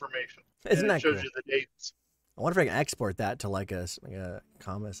the information. Isn't and that it shows cool? you the dates. I wonder if I can export that to like a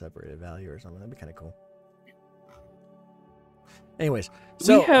comma separated value or something. That'd be kind of cool. Anyways,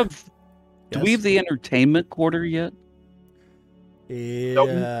 so we have. Do Yes? we have the entertainment quarter yet?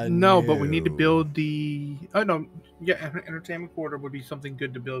 No, but we need to build the. Oh no, yeah, entertainment quarter would be something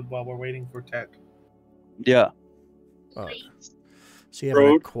good to build while we're waiting for tech. Yeah. Oh. So you have an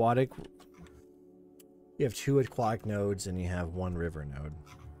Road. aquatic. You have 2 aquatic nodes and you have 1 river node.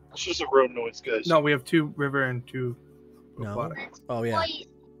 It's just a road noise, guys. No, we have 2 river and 2 No. aquatic. Oh yeah.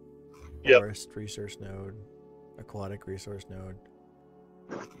 Yep. Forest resource node, aquatic resource node,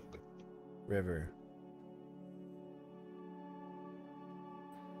 river.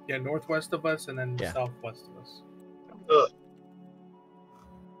 Yeah, northwest of us and then Yeah. southwest of us. Ugh.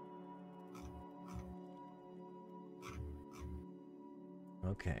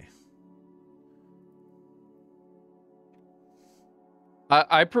 Okay.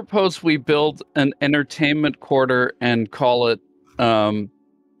 I propose we build an entertainment quarter and call it Katya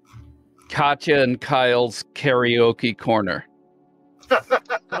and Kyle's karaoke corner.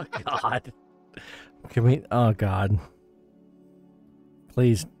 Oh God. Can we? Oh God.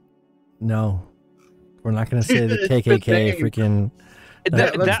 Please, no. We're not going to say the It's the KKK name. freaking.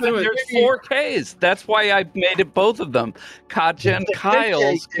 let's do it. There's 4 Ks. That's why I made it both of them. Katya and It's a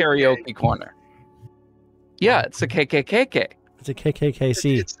Kyle's KKK. karaoke corner. Yeah, it's a KKKK. It's a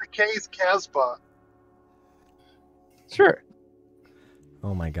KKKC. It's the K's Casbah. Sure.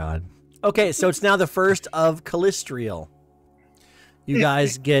 Oh my God. Okay, so it's now the 1st of Callistrial. You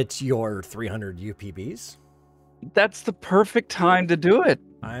guys get your 300 UPBs. That's the perfect time to do it.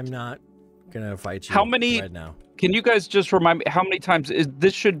 I'm not gonna fight you. How many- right now? Can you guys just remind me how many times is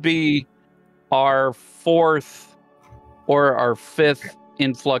this should be our 4th or our 5th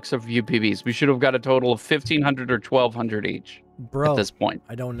influx of UPBs. We should have got a total of 1,500 or 1,200 each Bro, at this point.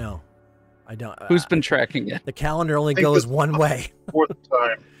 I don't know. I don't. Who's been tracking it? The calendar only goes one way. 4th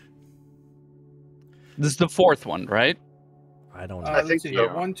time. This is the 4th one, right? I don't know. I think let's see so.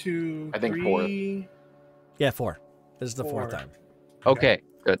 here. 1, 2, I think 3. Yeah, 4. This is the 4th 4. time. Okay,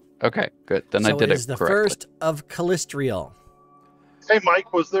 good. Okay, good. Then I So did it it is the correctly. first of Callistrial. Hey,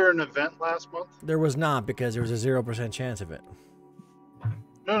 Mike, was there an event last month? There was not, because there was a 0% chance of it.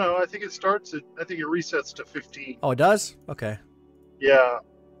 No, I think it starts at, I think it resets to 15. Oh, it does? Okay. Yeah.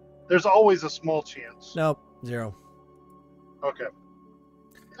 There's always a small chance. Nope, 0. Okay.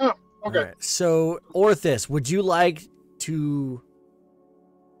 Oh, okay. All right. So, Orthus, would you like to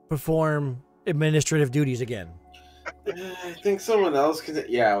perform administrative duties again? I think someone else can.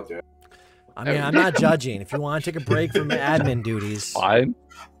 Yeah, I'll do it. I mean, I'm not judging. If you want to take a break from admin duties. Fine.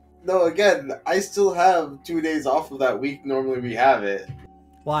 No, again, I still have 2 days off of that week. Normally we have it.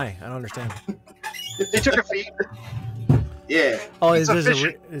 Why? I don't understand. They took a fee. Yeah. Oh, It's is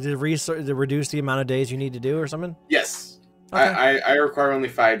efficient. it reduce the amount of days you need to do or something? Yes. Okay. I require only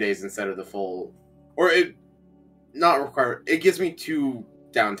 5 days instead of the full. Or it. Not require. It gives me 2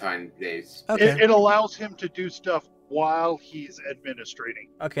 downtime days. Okay. It allows him to do stuff while he's administrating.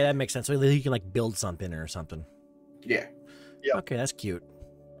 Okay, that makes sense. So he can like build something or something. Yeah. Yep. Okay, that's cute.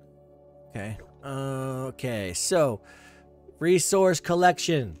 Okay. Okay, so resource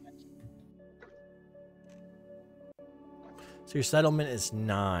collection. So your settlement is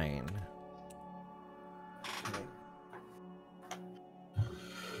 9.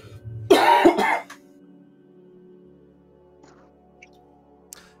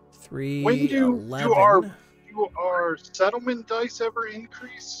 Three. When do 11. our settlement dice ever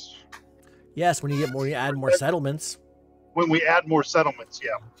increase? Yes, when you get more, you add more settlements. When we add more settlements,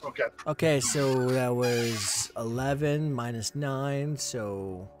 yeah. Okay. Okay, so that was 11 minus 9,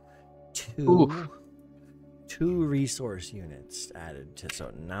 so 2. Oof. 2 resource units added to,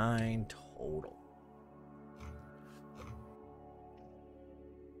 so 9 total.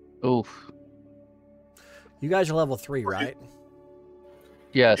 Oof. You guys are level 3, right?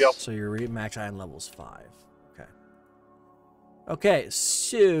 Yes. Yep. So your max iron level is 5. Okay. Okay,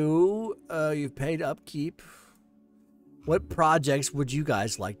 so you've paid upkeep. What projects would you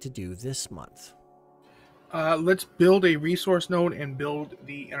guys like to do this month? Let's build a resource node and build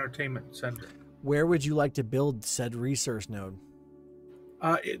the entertainment center. Where would you like to build said resource node?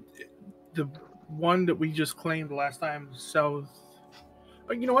 The one that we just claimed last time, south.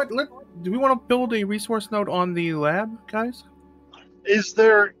 You know what? Do we want to build a resource node on the lab, guys? Is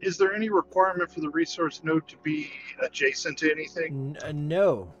there any requirement for the resource node to be adjacent to anything?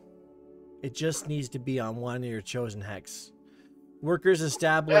 No. It just needs to be on one of your chosen hex. Workers Yeah,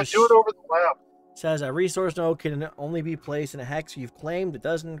 establish do it over the lab. says a resource node can only be placed in a hex you've claimed that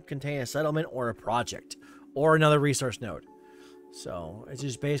doesn't contain a settlement or a project or another resource node. So it's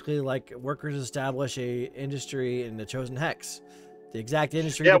just basically like workers establish a industry in the chosen hex. The exact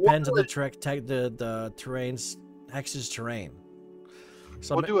industry depends on the terrain's hex's terrain.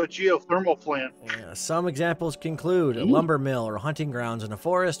 We'll do a geothermal plant. Yeah, some examples can include a lumber mill or hunting grounds in a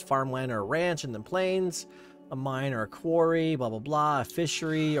forest, farmland or a ranch in the plains, a mine or a quarry, blah, blah, blah, a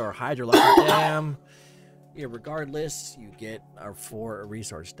fishery or a hydroelectric dam. Yeah, regardless, you get a 4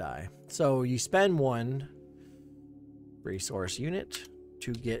 resource die. So you spend 1 resource unit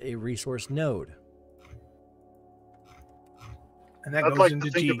to get a resource node. And that I'd goes like into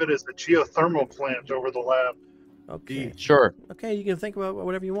to think G. of it as a geothermal plant over the lab. Okay. Sure. Okay, you can think about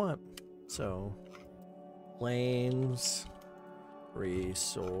whatever you want. So, plains,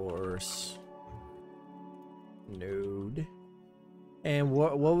 resource, node. And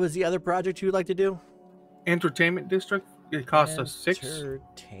what was the other project you'd like to do? Entertainment district. It costs us 6.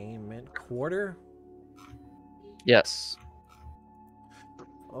 Entertainment quarter. Yes.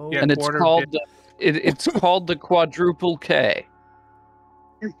 Oh, Yeah, And it's quarter called bit. it's called the quadruple K.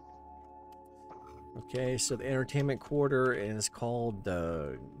 okay. So the entertainment quarter is called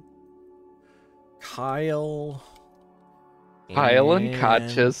the Kyle and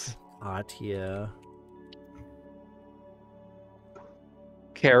Katya's Katya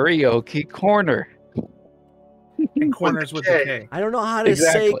karaoke corner. And corners with the K. I don't know how to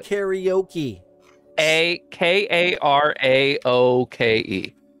Exactly. say karaoke. Karaoke.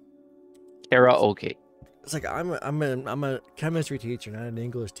 Karaoke. It's like I'm a chemistry teacher, not an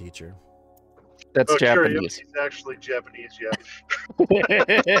English teacher. That's Japanese. Karaoke's actually Japanese, yeah.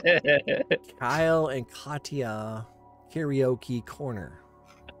 Kyle and Katya karaoke corner.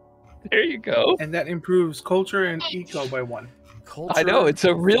 There you go. And that improves culture and eco by 1. Culture. I know, it's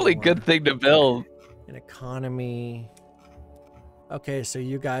a really good thing to build. An economy. Okay, so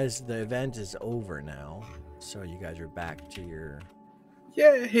you guys, the event is over now. So you guys are back to your...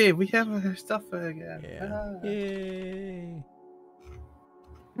 Yeah, hey, we have our stuff again. Yeah. Yay.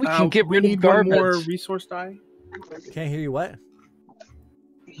 We can get we rid of need garbage. one more resource die. Can't hear you. What?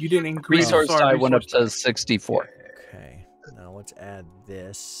 You didn't increase Resource die went up resource to 64. Okay. Now let's add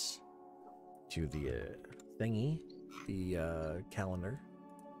this to the thingy, the calendar.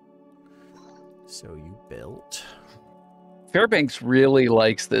 So you built. Fairbanks really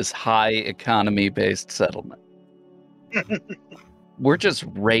likes this high economy based settlement. We're just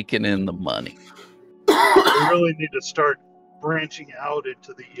raking in the money. We really need to start branching out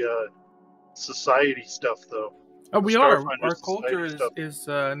into the society stuff, though. Oh, we are. Starfinder Our society culture stuff. is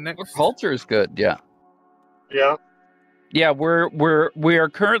next. Our culture is good, yeah. Yeah. Yeah, we are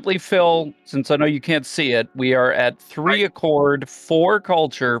currently, Phil, since I know you can't see it, we are at 3 accord, 4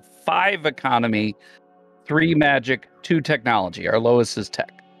 culture, 5 economy, 3 magic, 2 technology. Our lowest is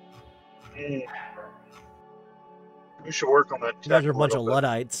tech. We should work on that. You guys are a bunch of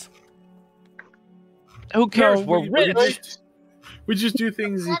Luddites. Who cares? No, We're rich. We just do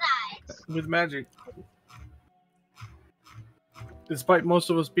things with magic. Despite most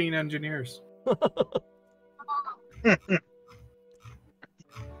of us being engineers.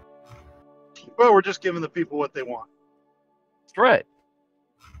 Well, we're just giving the people what they want. That's right.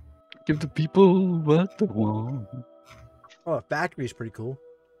 Give the people what they want. Oh, a factory's pretty cool.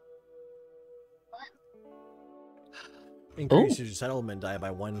 Increases your settlement die by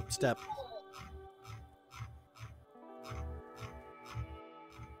 1 step.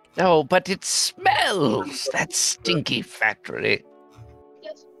 Oh, but it smells, that stinky factory.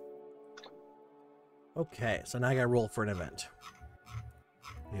 Okay, so now I gotta roll for an event.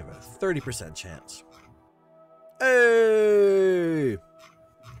 You have a 30% chance. Hey!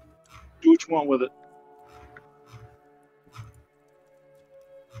 Do what you want with it.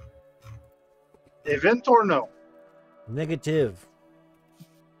 Event or no? Negative.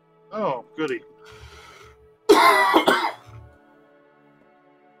 Oh, goody.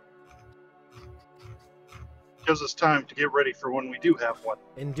 Gives us time to get ready for when we do have one.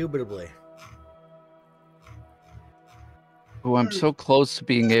 Indubitably. Oh, I'm so close to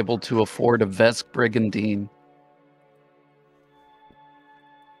being able to afford a Vesk Brigandine.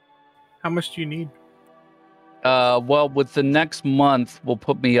 How much do you need? Well, with the next month, will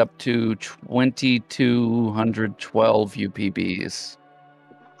put me up to 2,212 UPBs.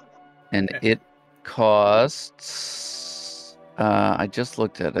 And it costs... I just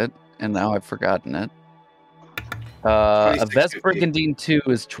looked at it, and now I've forgotten it. A Vesk Brigandine 2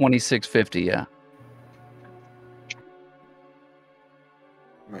 is 2,650, yeah.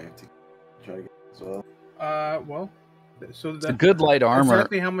 Might have to try to get it as well. Well, so It's a good light armor.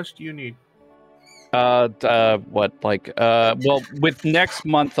 Exactly how much do you need? What, like, well, with next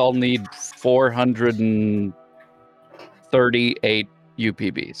month, I'll need 438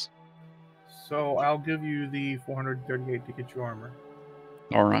 UPBs. So I'll give you the 438 to get your armor.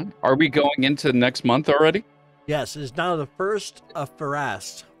 All right. Are we going into next month already? Yes, it's now the 1st of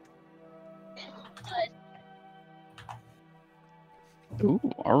Farast. Ooh,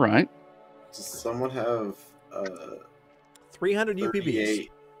 all right. Does someone have 300 UPBs. 38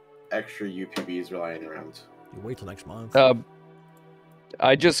 extra UPBs lying around? You wait till next month.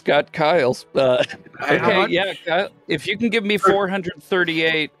 I just got Kyle's. Okay, much? yeah, Kyle, if you can give me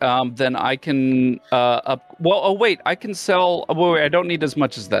 438, then I can up. Well, oh wait, I can sell. Oh, wait, I don't need as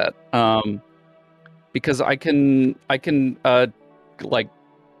much as that. Because I can like,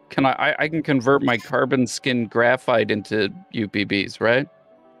 I can convert my carbon skin graphite into UPBs, right?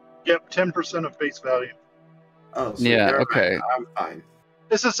 Yep, 10% of face value. Oh, so Yeah, never okay. mind. I'm fine.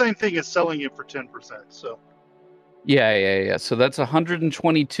 It's the same thing as selling it for 10%. So Yeah. So that's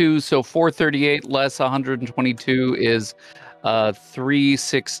 122. So 438 less 122 is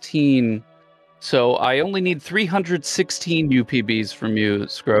 316. So I only need 316 UPBs from you,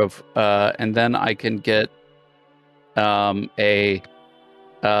 Scrove, and then I can get a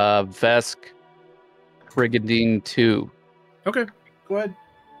Vesk Brigandine 2. Okay, go ahead.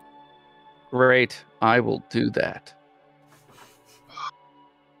 Great, I will do that.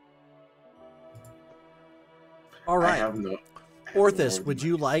 All I right. have no. Orthus, would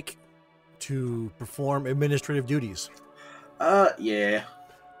you like to perform administrative duties? Yeah.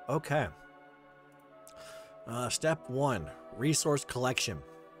 Okay. Step 1, resource collection.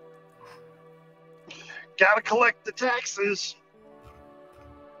 gotta collect the taxes.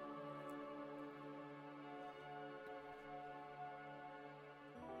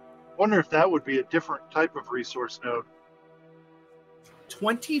 Wonder if that would be a different type of resource node.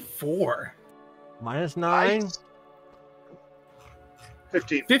 24. Minus 9. Nice.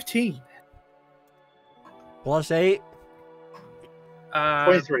 15. 15. Plus 8.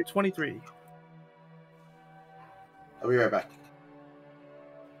 23. 23. I'll be right back.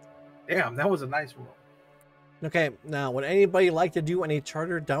 Damn, that was a nice roll. Okay, now, would anybody like to do any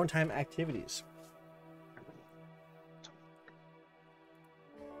charter downtime activities?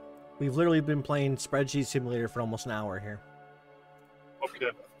 We've literally been playing Spreadsheet Simulator for almost an hour here.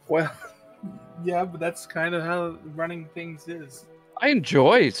 Okay. Well, yeah, but that's kind of how running things is. I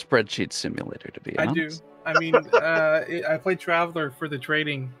enjoy Spreadsheet Simulator, to be honest. I do. I mean, I play Traveler for the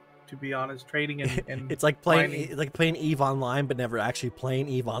trading, to be honest. Trading and It's like playing mining. like playing EVE Online, but never actually playing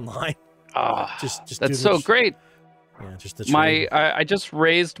EVE Online. Ah, just that's do so the- great. Yeah, just the trade. I just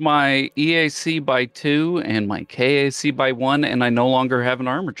raised my EAC by 2 and my KAC by 1, and I no longer have an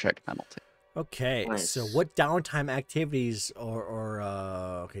armor check penalty. Okay, Nice. so what downtime activities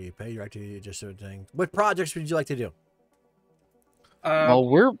okay, you pay your activity, just sort of thing. What projects would you like to do? Well,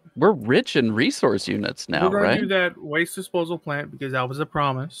 we're rich in resource units now, we're going right? to do that waste disposal plant because that was a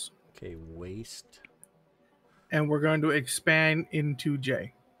promise. Okay, waste. And we're going to expand into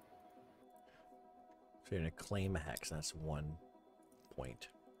J. So you're gonna claim a hex. That's 1 point.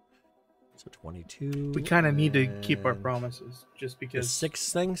 So 22. We kind of need to keep our and promises just the because.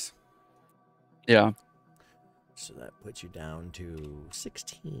 6 things. Yeah. So that puts you down to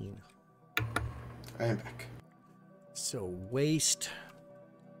 16. I am back. So waste,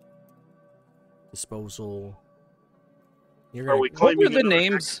 disposal. You're Are we What claiming were the another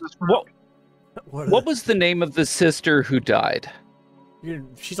names? Texas route? What was the name of the sister who died?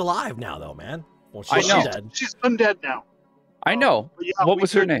 She's alive now, though, man. Well, I she's know. dead. She's undead now. I know. But yeah, What we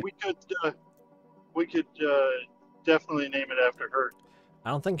was her could- name? We could definitely name it after her. I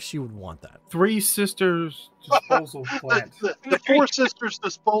don't think she would want that. Three Sisters disposal plant. The Four Sisters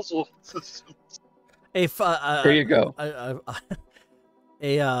disposal system. If There you go.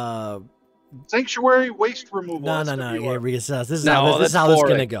 a Sanctuary waste removal. no, SWR. yeah, because this is No, how this is that's how this is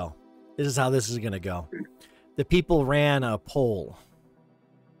gonna boring. go. This is how this is gonna go. The people ran a poll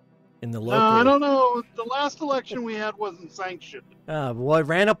in the local. I don't know. The last election we had wasn't sanctioned. Well,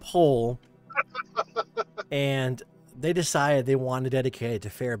 ran a poll, and they decided they wanted to dedicate it to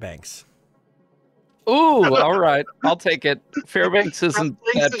Fairbanks. Ooh, all right. I'll take it. Fairbanks isn't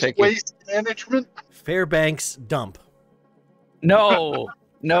Fairbanks bad is picking. waste management. Fairbanks dump. No.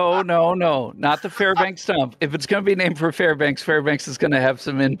 Not the Fairbanks dump. If it's going to be named for Fairbanks, Fairbanks is going to have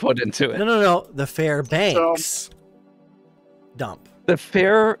some input into it. No. The Fairbanks dump. The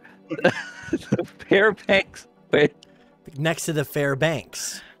Fairbanks. Wait. Next to the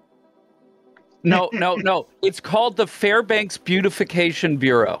Fairbanks. No. It's called the Fairbanks Beautification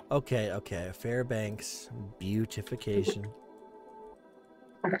Bureau. Okay. Fairbanks beautification.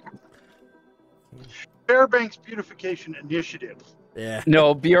 Fairbanks Beautification Initiative. Yeah.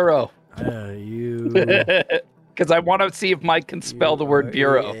 No, Bureau. You. Because I want to see if Mike can spell the word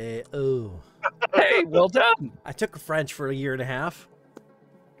bureau. Oh. Hey, well done. I took French for a year and a half.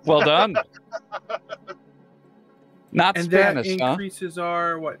 Well done. Not And Spanish, that huh? increases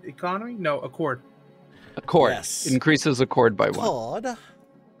our what economy? No, accord. Accord. Yes. Increases Accord by 1. Accord.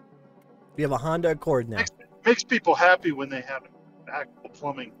 We have a Honda Accord now. Makes people happy when they have actual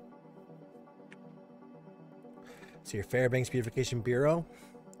plumbing. So your Fairbanks Beautification Bureau,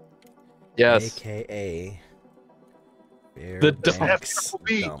 Yes. aka The dump. Fairbanks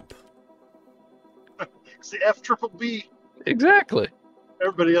F-triple-B. dump. It's the F-triple-B. Exactly.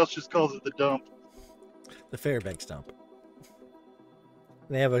 Everybody else just calls it the dump. The Fairbanks dump.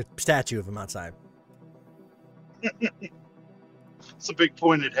 They have a statue of him outside. It's a big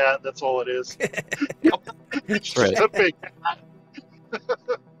pointed hat. That's all it is. It's right. just a big hat.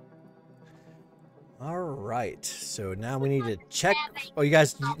 All right. So now we need to check. Oh, you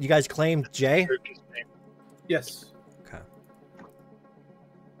guys claimed J? Yes. Okay.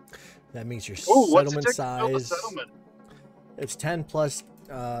 That means your Oh, what's settlement the technical size. settlement? It's 10 plus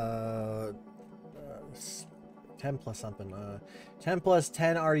 10 plus something. 10 plus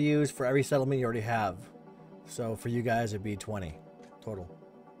 10 RUs for every settlement you already have. So for you guys, it'd be 20 total.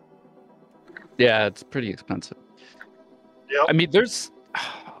 Yeah, it's pretty expensive. Yep. I mean, there's...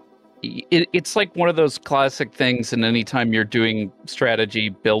 It's like one of those classic things, and anytime you're doing strategy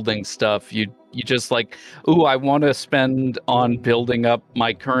building stuff, you just like, ooh, I want to spend on building up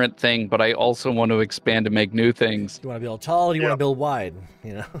my current thing, but I also want to expand and make new things. You want to build tall, you want to build wide,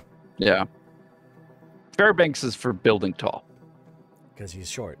 you know? Yeah. Fairbanks is for building tall. Because he's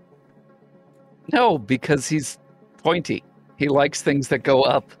short. No, because he's pointy. He likes things that go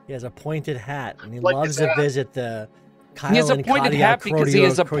up. He has a pointed hat, and he Like loves his to hat. visit the Kyle He has and appointed Katia hat because he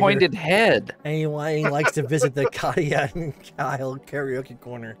has karaoke- appointed head. And he likes to visit the Katia and Kyle karaoke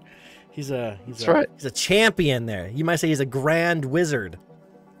corner. He's a champion there. You might say he's a grand wizard.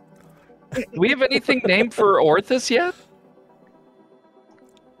 Do we have anything named for Orthus yet?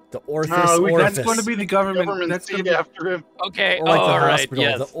 The Orthus No, orifice. that's going to be the government. Government That's going seat to be after him. Okay. Or like the all right. hospital.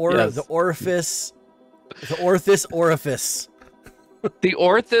 Yes. The orifice. The Orthus orifice. The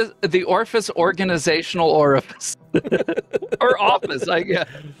orifice organizational orifice. Or office, I guess.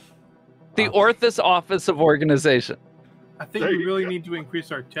 The Orthus office of organization. I think There we you really go. need to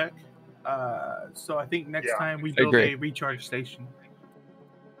increase our tech. So I think next Yeah, time we build agree. a recharge station.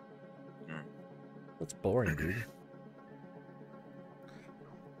 That's boring, dude.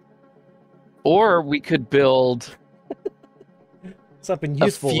 Or we could build Something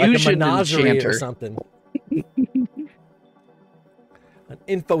useful, like a fusion menagerie or enchanter. something. An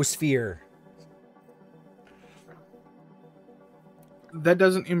infosphere. That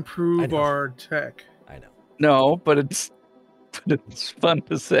doesn't I improve know. our tech. I know. No, but it's fun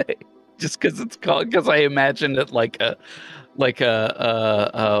to say. Just because I imagine it like a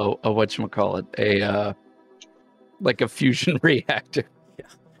whatchamacallit, like a fusion reactor.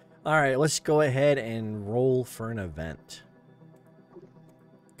 All right, let's go ahead and roll for an event.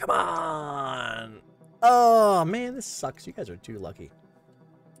 Come on. Oh, man, this sucks. You guys are too lucky.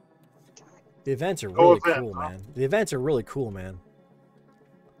 The events are Go really event, cool, huh? man. The events are really cool, man.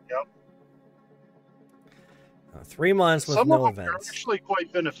 Yep. 3 months with Some no of them are events. actually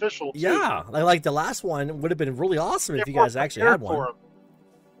quite beneficial. Too. Yeah, like the last one would have been really awesome if you guys actually had one.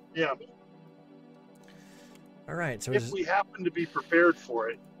 Yeah, All right, so if we happen to be prepared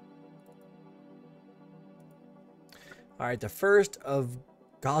for it. all right, the first of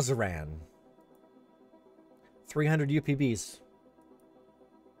Gazaran. 300 UPBs.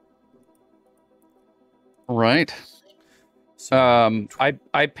 Right. So,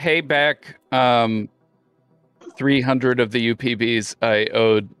 I pay back 300 of the UPBs I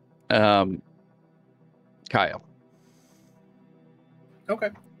owed Kyle. Okay.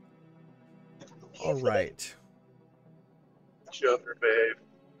 all right. Sugar, babe.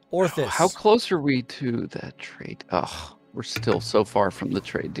 Orthus. How close are we to that trade? Oh, we're still so far from the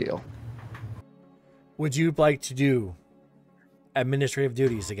trade deal. Would you like to do administrative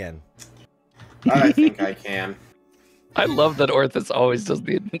duties again? I think I can. I love that Orthus always does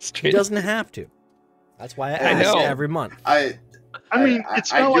the He administrative. doesn't have to. That's why I I ask know. every month. I mean,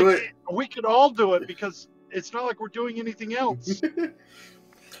 it's I not do like we could all do it because it's not like we're doing anything else.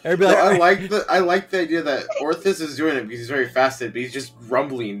 Everybody, No, like, I like the idea that Orthus is doing it because he's very fasted, but he's just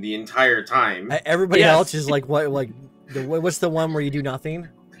rumbling the entire time. everybody Yes. else is like, what? Like, what's the one where you do nothing?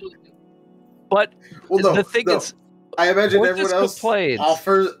 But Well, no, the thing no. is, I imagine Orthus everyone else complains.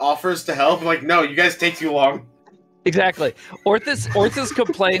 offers to help. I'm like, no, you guys take too long. exactly. Orthus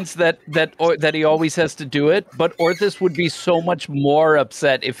complains that he always has to do it, but Orthus would be so much more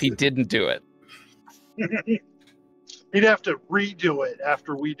upset if he didn't do it. He'd have to redo it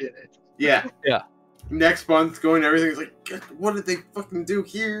after we did it. Yeah. Yeah. Next month, going everything's like, what did they fucking do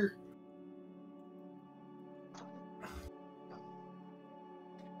here?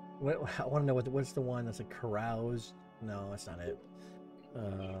 I want to know what's the one that's a carouse? No, that's not it.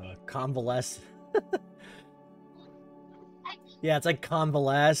 Convalesce. Yeah, it's like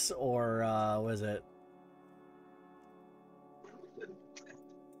convalesce or what is it?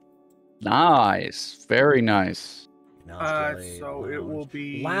 Nice. Very nice. So it will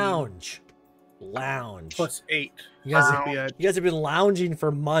be lounge. plus 8. You guys, Would be at- you guys have been lounging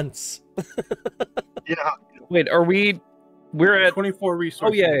for months. Yeah. Wait, we're at 24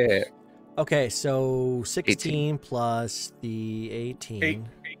 resources. Oh yeah. Okay, so 16 plus the 18.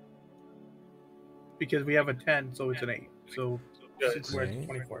 8. Because we have a 10, so it's an 8. So Guys, we're Okay, at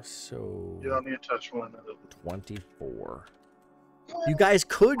 24. so you don't need to touch one. 24. You guys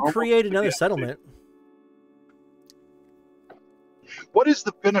could create another settlement. What is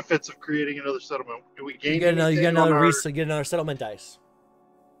the benefits of creating another settlement? Do we gain? You get anything another, on our- you get another settlement dice.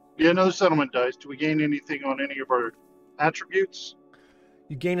 Yeah, another settlement dice. Do we gain anything on any of our attributes?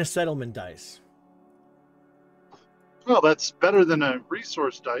 You gain a settlement dice. Well, that's better than a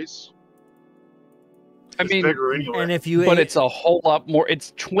resource dice. I It's mean, bigger anyway. And if you but it's a whole lot more.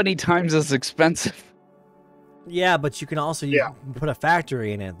 It's 20 times as expensive. yeah, but you can also put a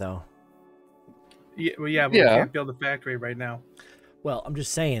factory in it though. Yeah, well, yeah, but Yeah. we can't build a factory right now. Well, I'm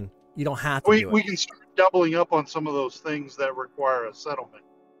just saying you don't have to do we it. can start doubling up on some of those things that require a settlement.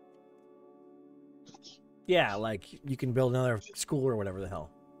 Yeah, like you can build another school or whatever the hell.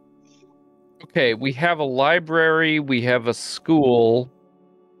 Okay, we have a library. We have a school.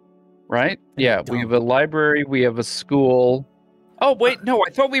 right? Yeah, we have a library, we have a school. Oh, wait, no,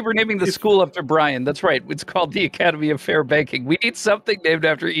 I thought we were naming the school after Brian. That's right. It's called the Academy of Fair Banking. We need something named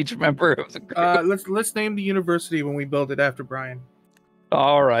after each member of the group. Let's name the university when we build it after Brian.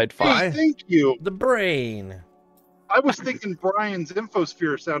 All right, fine. Hey, thank you. The brain. I was thinking Brian's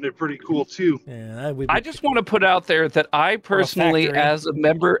Infosphere sounded pretty cool too. Yeah, I just want to put out there that I personally, as a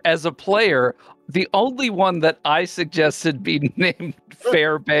member, as a player, the only one that I suggested be named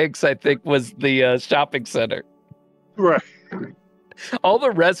Fair Banks, I think, was the shopping center. Right. All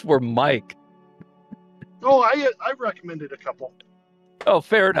the rest were Mike. Oh, I recommended a couple. Oh,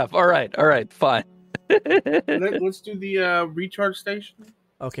 fair enough. All right, fine. Let's do the recharge station.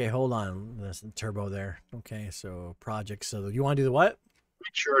 Okay, hold on. There's a turbo there. Okay, so project. So you want to do the what?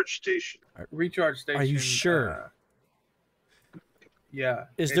 Recharge station. Recharge station. Are you sure? Yeah.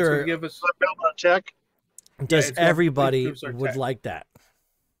 Is there give us a check? Does everybody would like that?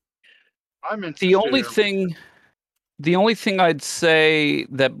 I'm interested. The only thing I'd say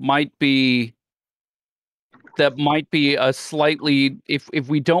that might be a slightly, if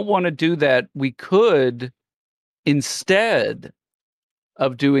we don't want to do that, we could, instead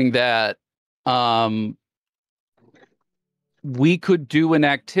of doing that, we could do an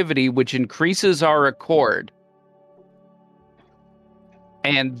activity which increases our accord,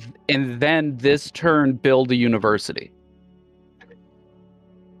 and then this turn build a university,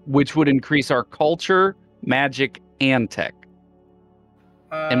 which would increase our culture, magic, and tech,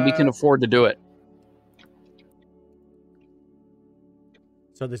 and we can afford to do it.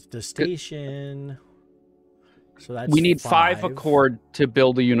 So the station. So that's we need 5 accord to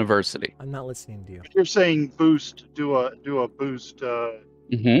build a university. I'm not listening to you. You're saying boost, do a boost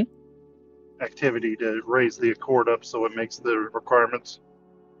activity to raise the accord up so it makes the requirements.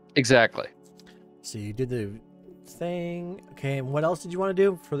 Exactly. So you did the thing. Okay, and what else did you want to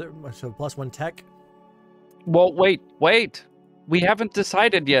do for so +1 tech? Well, wait. We haven't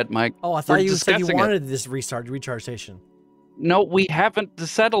decided yet, Mike. Oh, I thought you said you wanted this recharge station. No, we haven't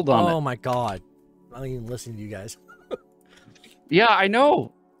settled on it. Oh my god. I don't even listen to you guys. Yeah, I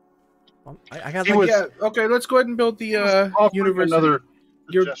know. I got okay, let's go ahead and build the university.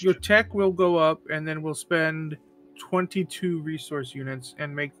 Your tech will go up, and then we'll spend 22 resource units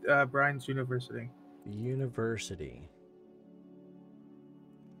and make Brian's university. University.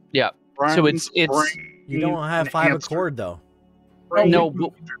 Yeah. So it's you don't have 5 accord though. Oh, no.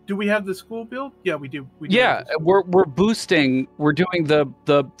 Do we have the school build? Yeah, we do. We're boosting. We're doing the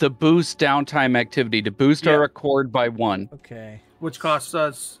boost downtime activity to boost our accord by 1. Okay. Which costs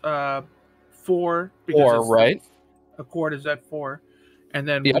us 4. 4, right? Accord is at 4, and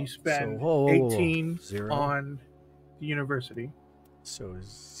then we spend 18 on the university. So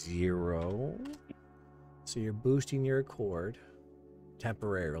 0. So you're boosting your accord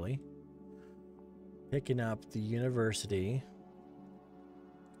temporarily. Picking up the university.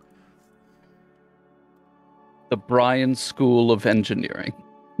 The Brian School of Engineering.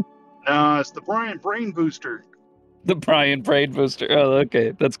 No, it's the Brian Brain Booster. The Brian Brain Booster. Oh,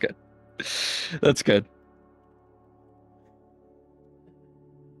 okay. That's good. That's good.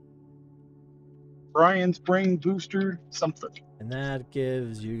 Brian's Brain Booster something. And that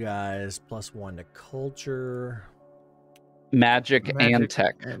gives you guys +1 to culture. Magic and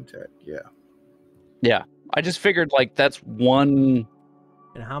tech. Yeah. Yeah. I just figured like that's one...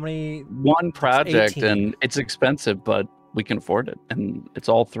 And how many? 1 project, and it's expensive, but we can afford it, and it's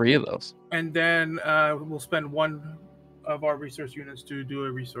all 3 of those. And then we'll spend 1 of our resource units to do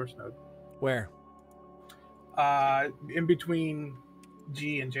a resource node. Where? In between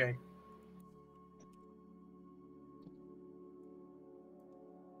G and J.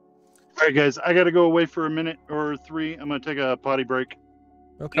 All right, guys, I got to go away for a minute or 3. I'm going to take a potty break.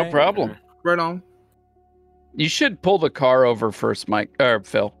 Okay. No problem. Right on. You should pull the car over first, Mike or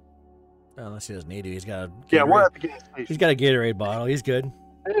Phil. Unless he doesn't need to. He's got a we're at the gas station. He's got a Gatorade bottle. He's good.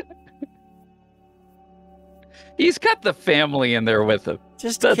 He's got the family in there with him.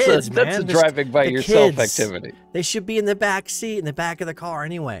 Just kids, man. That's a driving by yourself activity. They should be in the back seat, in the back of the car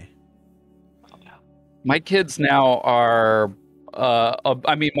anyway. My kids now are,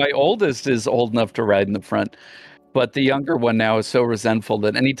 I mean, my oldest is old enough to ride in the front, but the younger one now is so resentful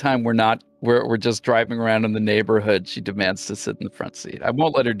that anytime we're just driving around in the neighborhood, she demands to sit in the front seat. I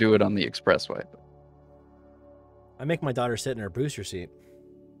won't let her do it on the expressway. I make my daughter sit in her booster seat.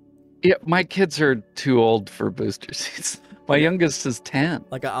 Yeah, my kids are too old for booster seats. My youngest is 10.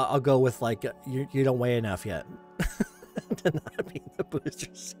 Like I'll go with like you don't weigh enough yet to not be in the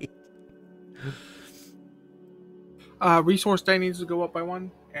booster seat. Resource day needs to go up by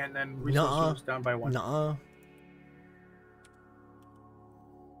 1, and then resource units down by 1. Nuh-uh.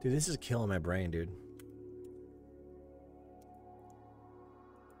 Dude, this is killing my brain, dude.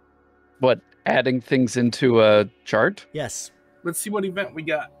 What, adding things into a chart? Yes. Let's see what event we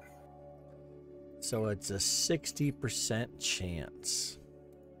got. So it's a 60% chance.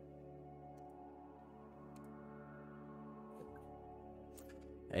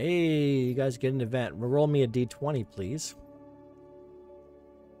 Hey, you guys get an event. Roll me a d20, please.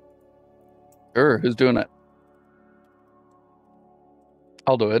 Sure, who's doing it?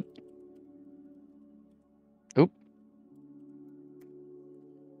 I'll do it. Oop.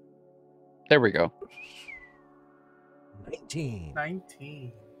 There we go. 19.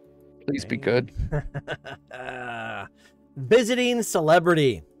 19. Please be good. Visiting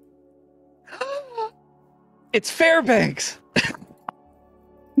celebrity. It's Fairbanks.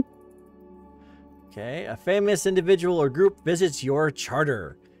 Okay, a famous individual or group visits your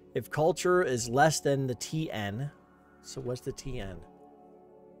charter. If culture is less than the TN, so what's the TN?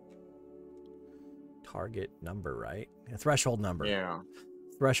 Target number, right? A threshold number. Yeah.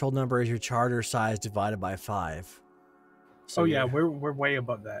 Threshold number is your charter size divided by 5. So Oh yeah, your we're way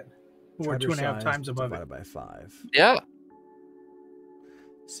above that. We're charter 2.5 size times above it. divided by 5. Yeah.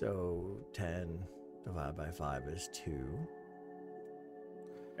 So 10 divided by 5 is 2.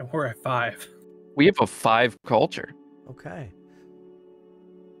 And we're at 5. We have a 5 culture. Okay.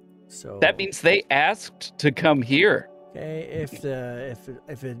 So That means they asked to come here. okay, if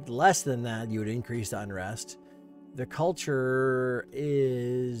it's less than that, you would increase the unrest. The culture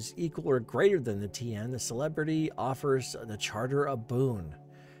is equal or greater than the TN. The celebrity offers the charter a boon.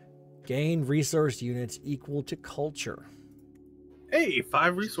 Gain resource units equal to culture. Hey,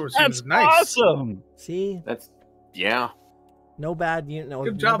 5 resources. That's Nice. awesome. See, That's yeah. no bad. No,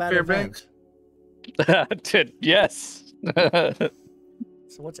 Good no job, bad Fairbanks. event. Yes.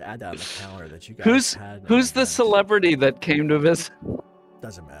 So let's add that on the calendar that you guys had. Who's the celebrity that came to visit?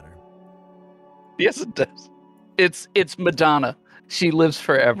 Doesn't matter. Yes, it does. It's Madonna. She lives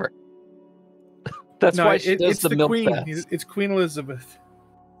forever. That's why she does it's the the milk Queen. fast. It's Queen Elizabeth.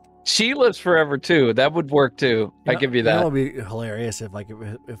 She lives forever too. That would work too. I give you that. It would be hilarious if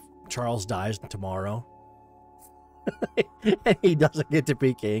if Charles dies tomorrow and he doesn't get to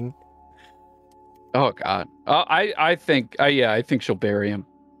be king. Oh God. I think. Yeah, I think she'll bury him.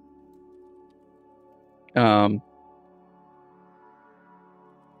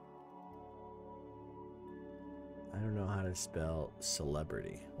 I don't know how to spell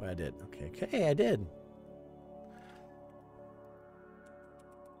celebrity. Well, I did. Okay, I did.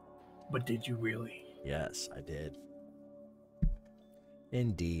 But did you really? Yes, I did.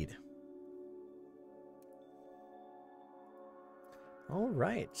 Indeed. All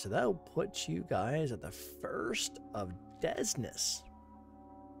right, so that'll put you guys at the 1st of Desness,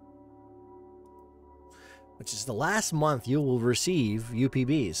 which is the last month you will receive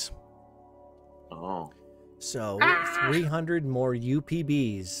UPBs. Oh. So 300 more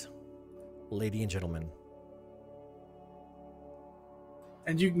UPBs, lady and gentlemen.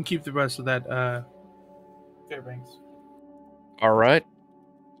 And you can keep the rest of that, Fairbanks. All right.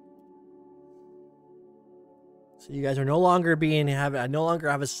 So you guys are no longer I no longer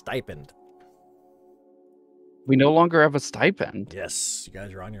have a stipend. We no longer have a stipend. Yes, you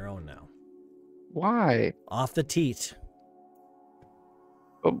guys are on your own now. Why? Off the teat.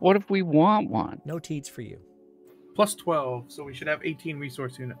 But what if we want one? No teats for you. Plus 12, so we should have 18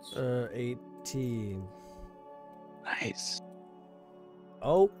 resource units. 18. Nice.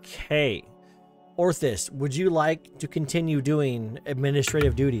 Okay. Orthis, would you like to continue doing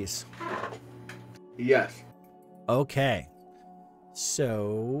administrative duties? Yes. Okay.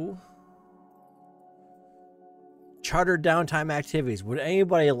 So, charter downtime activities. Would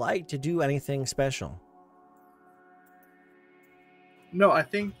anybody like to do anything special? No, I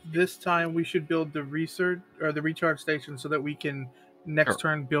think this time we should build the research or the recharge station so that we can next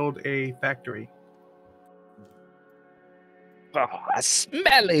turn build a factory. Oh, a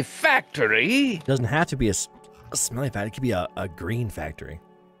smelly factory. It doesn't have to be a smelly factory. It could be a green factory.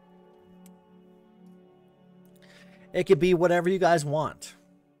 It could be whatever you guys want.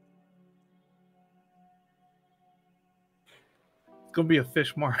 It's gonna be a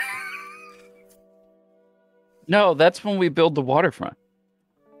fish market. No, that's when we build the waterfront.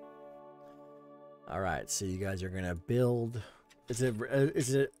 All right, so you guys are gonna build. Is it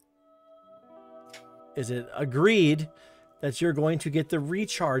agreed that you're going to get the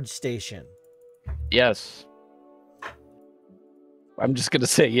recharge station? Yes. I'm just gonna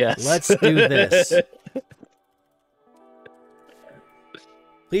say yes. Let's do this.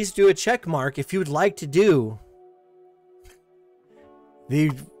 Please do a check mark if you would like to do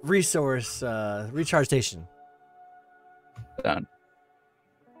the resource recharge station. Done.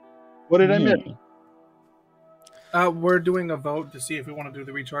 What did I miss? We're doing a vote to see if we want to do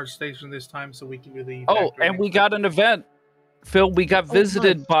the recharge station this time, so we can do the. Oh, and we got an event, Phil. We got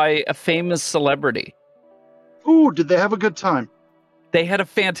visited nice. by a famous celebrity. Ooh, did they have a good time? They had a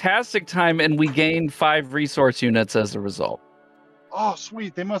fantastic time, and we gained 5 resource units as a result. Oh,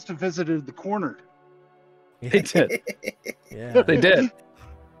 sweet. They must have visited the corner. They did. Yeah. They did.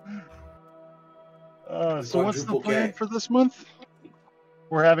 So what's the Quadruple plan K. for this month?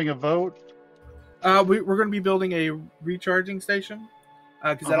 We're having a vote. We're going to be building a recharging station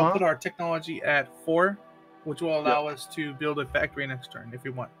because that'll Uh-huh. put our technology at 4, which will allow us to build a factory next turn if we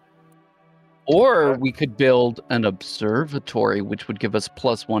want. Or we could build an observatory, which would give us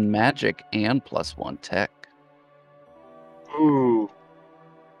 +1 magic and +1 tech. Ooh.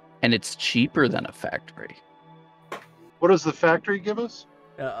 And it's cheaper than a factory. What does the factory give us?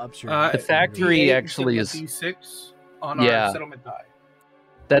 The factory D8 actually instead of is... D6 on Yeah. our settlement die.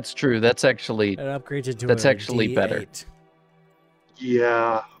 That's true. That's actually... It upgrades it to That's a actually D8. better.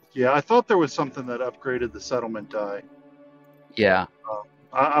 Yeah. Yeah, I thought there was something that upgraded the settlement die. Yeah,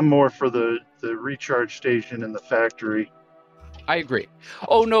 I'm more for the recharge station and the factory. I agree.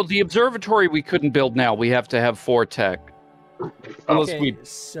 Oh, no, the observatory we couldn't build now. We have to have 4 tech. Unless Okay, we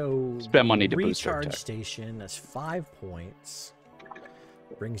so spend money to boost our recharge tech. station, that's 5 points.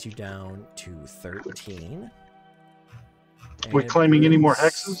 Brings you down to 13. And We it claiming any more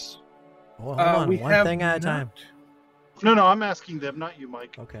brings- hexes? Well, hold on, We one have thing at a not- time. No, I'm asking them, not you,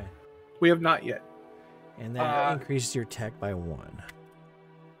 Mike. Okay. We have not yet. And that increases your tech by 1.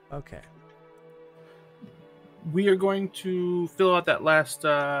 Okay. We are going to fill out that last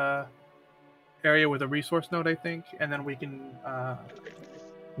area with a resource node, I think, and then we can.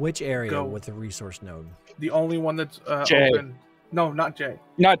 Which area Go. with the resource node? The only one that's J. open. No, not J.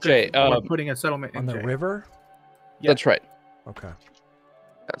 Not Jay. We're putting a settlement On in the J. river? That's right. Okay.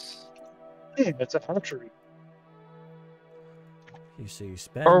 Yes. Hey, it's a hatchery. You see, you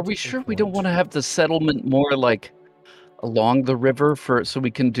spend. Are we a sure we don't point. want to have the settlement more like along the river so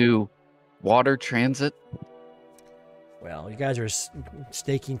we can do water transit? Well, you guys are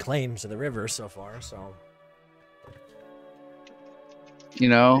staking claims to the river so far, so. You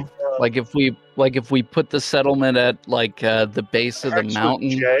know, like if we put the settlement at like the base of the Hex mountain.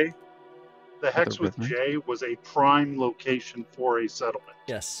 with J, the hex the with river. J was a prime location for a settlement.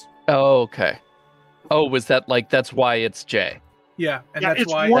 Yes. Oh, okay. Oh, was that like that's why it's J? Yeah, and Yeah, that's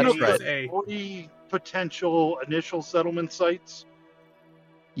it's why one A of is the A. 40 potential initial settlement sites.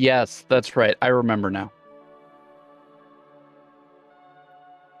 Yes, that's right. I remember now.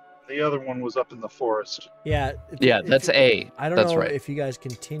 The other one was up in the forest. Yeah. Yeah, that's A. I don't That's know right. if you guys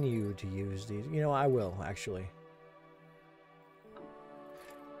continue to use these. You know, I will actually.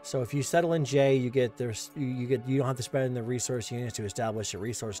 So if you settle in J, you get you don't have to spend the resource units to establish a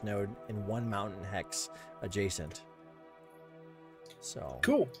resource node in 1 mountain hex adjacent. So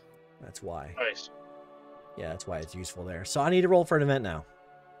Cool. that's why. Nice. Yeah, that's why it's useful there. So I need to roll for an event now.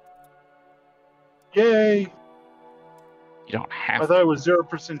 Yay! You don't I have thought to. it was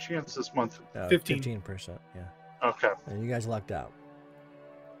 0% chance this month. 15. 15%. Yeah. Okay. And you guys lucked out.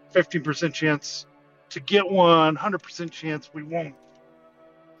 15% chance to get one, 100% chance we won't.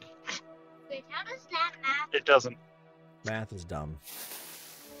 Wait, how does that math? It doesn't. Math is dumb.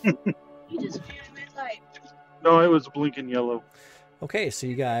 You just made a red light. No, it was blinking yellow. Okay, so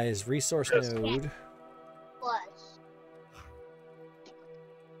you guys resource Yes. node. Was.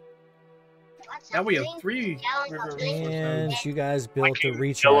 Now we have 3 river resource And nodes. you guys built a Blinking yellow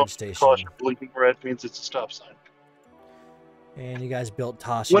recharge station. caution, blinking red means it's a stop sign. And you guys built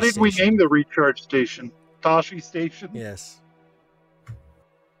Tashi What did we station. name the recharge station? Tashi Station? Yes.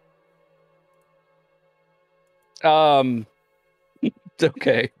 Okay.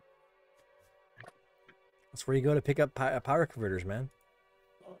 That's where you go to pick up power converters, man.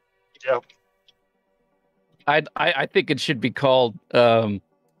 Yeah. I think it should be called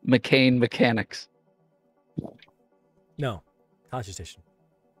McCain Mechanics. No. Tashi station.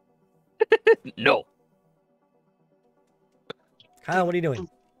 No. Kyle, what are you doing?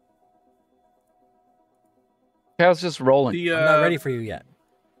 I was just rolling. The, I'm not ready for you yet.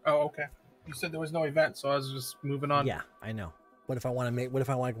 Oh, okay. You said there was no event, so I was just moving on. Yeah, I know. What if I want to make? What if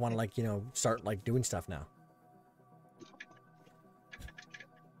I want to like start like doing stuff now?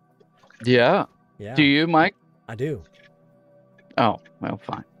 Yeah. Yeah. Do you, Mike? I do. Oh, well,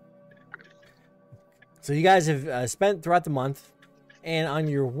 fine. So you guys have spent throughout the month, and on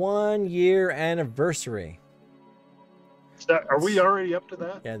your 1-year anniversary. Are we already up to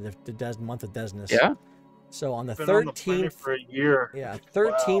that? Yeah, the month of Desness. Yeah. So on the Been on the planet 13th, for a year. yeah,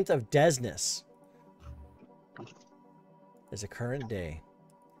 13th of Desness is a current day.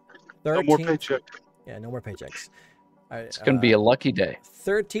 No more paycheck. Yeah, no more paychecks. All right, It's going to be a lucky day.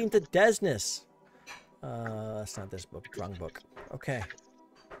 13th of Desness. That's not this book. Wrong book. Okay.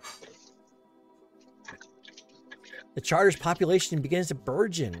 The charter's population begins to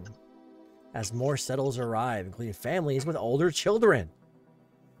burgeon as more settlers arrive, including families with older children.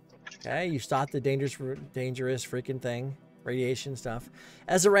 Okay, you stop the dangerous freaking thing, radiation stuff.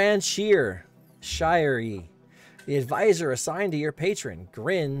 Ezeran Shire, the advisor assigned to your patron,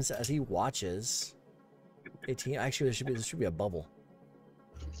 grins as he watches. 18. Actually, there should be a bubble.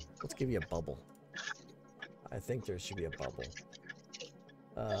 Let's give you a bubble. I think there should be a bubble.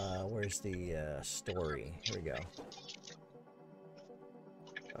 Where's the story? Here we go.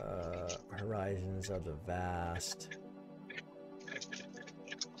 Horizons of the Vast.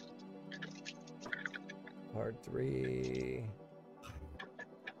 Part 3.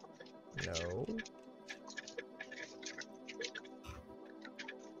 No.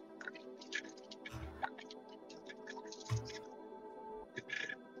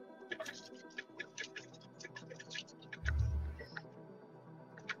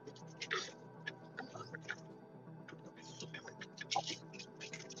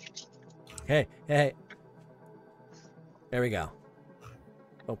 Hey. There we go.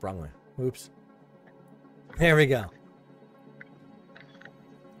 Oh, wrong way. Oops. There we go.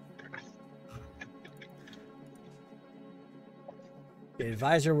 The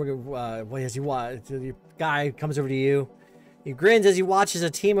advisor, the guy comes over to you. He grins as he watches a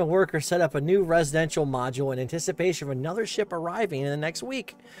team of workers set up a new residential module in anticipation of another ship arriving in the next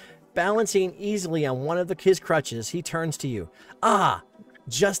week. Balancing easily on one of his crutches, he turns to you. Ah,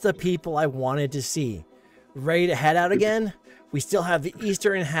 just the people I wanted to see. Ready to head out again? We still have the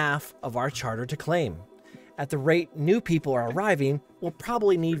eastern half of our charter to claim. At the rate new people are arriving, we'll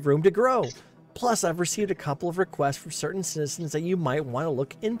probably need room to grow. Plus, I've received a couple of requests from certain citizens that you might want to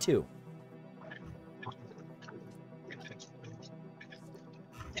look into.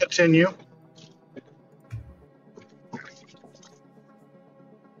 Continue.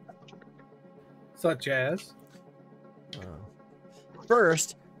 Such as?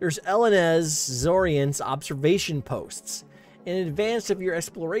 First, there's Elenez Zorian's observation posts. In advance of your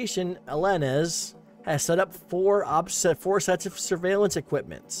exploration, Elenez has set up four sets of surveillance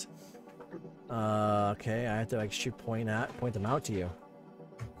equipments. Okay, I have to actually point them out to you.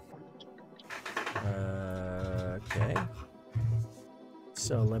 Okay.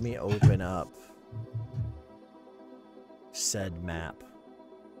 So let me open up said map.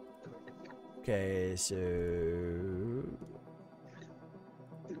 Okay, so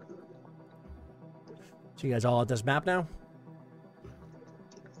you guys all at this map now?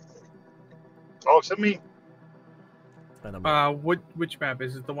 Oh, except me. Which map?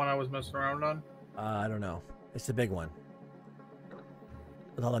 Is it the one I was messing around on? I don't know. It's the big one.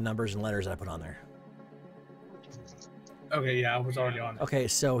 With all the numbers and letters I put on there. Okay, yeah, I was already on it. Okay,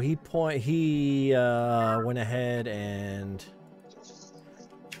 so he went ahead and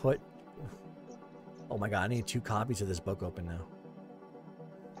put... Oh my god, I need 2 copies of this book open now.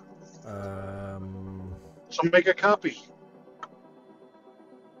 So make a copy.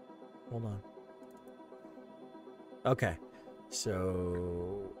 Hold on. Okay,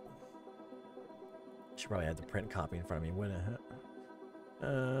 so I should probably have the print copy in front of me.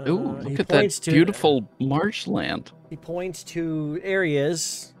 Ooh, look at that beautiful marshland. He points to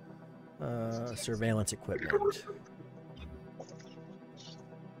areas, surveillance equipment.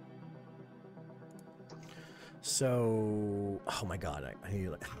 So, oh my god, I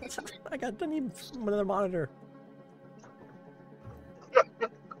need I need another monitor.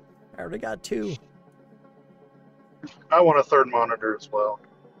 I already got 2. I want a 3rd monitor as well.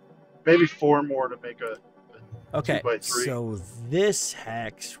 Maybe 4 more to make a okay, 2x3. So this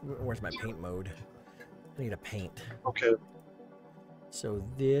hex, where's my paint mode? I need a paint. Okay. So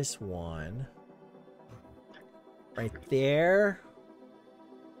this one, right there,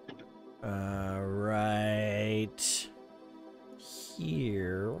 right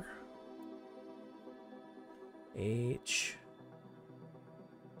here, H.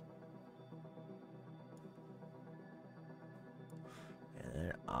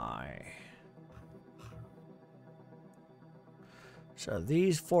 And I. So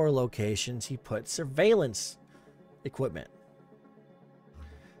these 4 locations, he put surveillance equipment.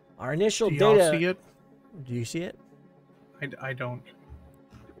 Our initial Do data. y'all see it? Do you see it? I don't.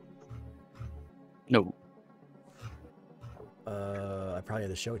 No. I probably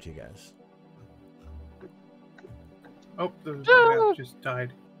had to show it to you guys. Oh, the map just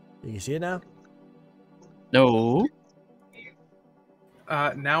died. Do you see it now? No.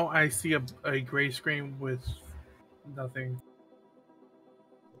 Now I see a gray screen with nothing.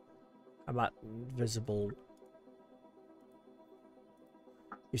 about visible?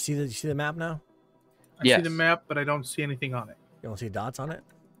 You see the map now? I see the Yes. map, but I don't see anything on it. You don't see dots on it?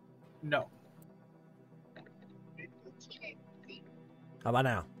 No. How about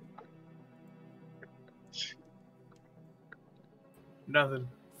now? Nothing.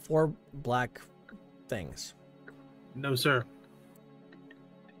 4 black things. No, sir.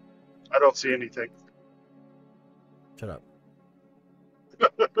 I don't see anything. Shut up.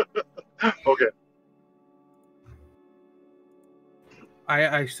 Okay.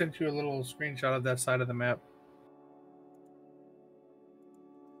 I sent you a little screenshot of that side of the map.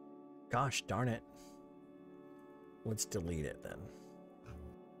 Gosh darn it. Let's delete it then.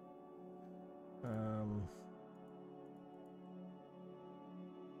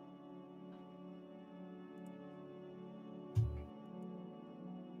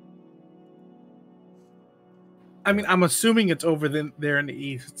 I mean, I'm assuming it's over there in the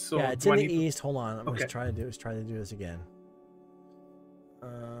east. So yeah, it's in the east. Hold on. I'm Okay. just trying to do this again.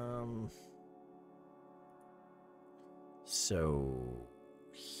 So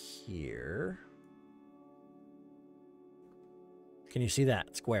here. Can you see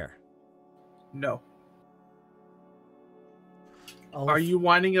that square? No. Oh, Are you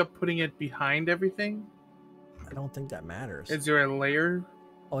winding up putting it behind everything? I don't think that matters. Is there a layer?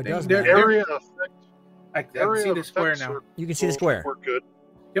 Oh, it thing? does There- matter. Area effect. I can Area see the square effects now. are- You can see the square. We're good.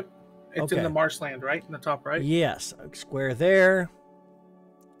 It's Okay. in the marshland, right? In the top right? Yes, a square there.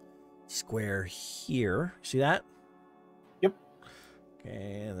 Square here. See that? Yep.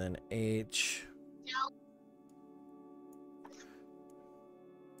 Okay, and then H.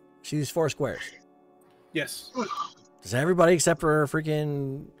 See these 4 squares? Yes. Does everybody except for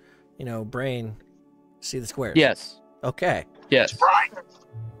freaking, brain see the squares? Yes. Okay. Yes.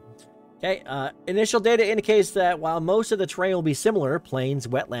 Okay. Initial data indicates that while most of the terrain will be similar, plains,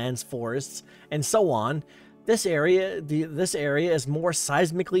 wetlands, forests, and so on, this area is more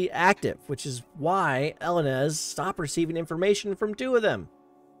seismically active, which is why Elenez stopped receiving information from 2 of them.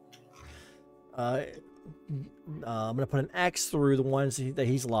 I'm gonna put an X through the ones that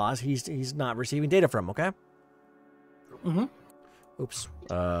he's lost. He's not receiving data from. Okay. Mm-hmm. Oops.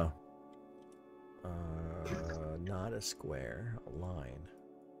 Not a square, a line.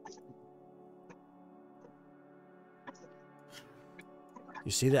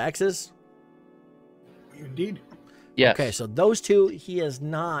 You see the X's? Indeed. Yes. Okay, so those 2 he is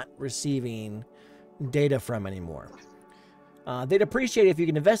not receiving data from anymore. They'd appreciate it if you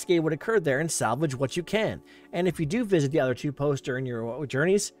can investigate what occurred there and salvage what you can. And if you do visit the other 2 posts during your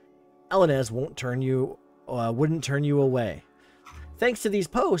journeys, Elenez wouldn't turn you away. Thanks to these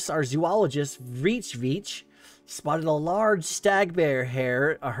posts, our zoologist Veach spotted a large stag bear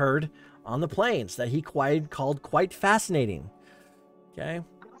herd on the plains that he called quite fascinating. Okay.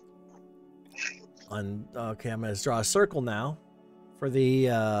 Okay, I'm going to draw a circle now for the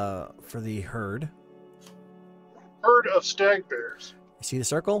herd. Herd of stag bears. You see the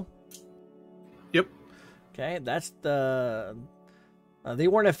circle? Yep. Okay, that's the. They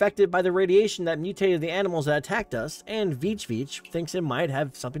weren't affected by the radiation that mutated the animals that attacked us, and Veach thinks it might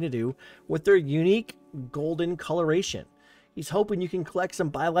have something to do with their unique golden coloration. He's hoping you can collect some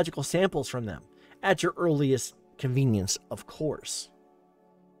biological samples from them at your earliest convenience, of course.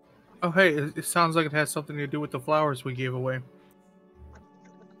 Oh, hey, it sounds like it has something to do with the flowers we gave away.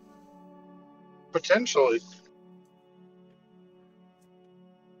 Potentially.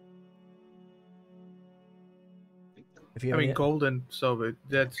 If you I have mean, any- golden, so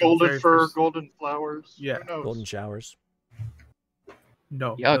that's Golden very fur, first- golden flowers. Yeah. Who knows? golden showers.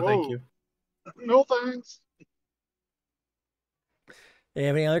 No, Yeah. no, thank Whoa. you. No thanks. Do you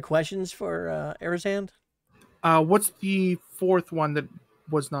have any other questions for Arizand? What's the 4th one that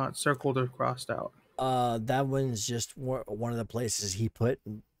was not circled or crossed out? That one's just one of the places he put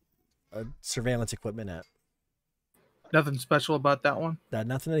surveillance equipment at. Nothing special about that one?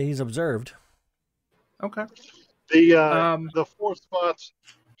 Nothing that he's observed. Okay. The 4 spots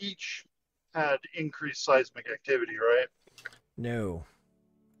each had increased seismic activity, right? No.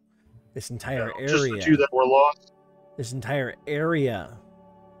 This entire Just the area. 2 that were lost. This entire area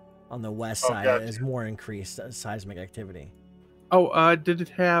on the west Oh, side gotcha. is more increased seismic activity. Oh, did it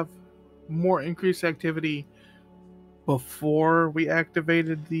have more increased activity before we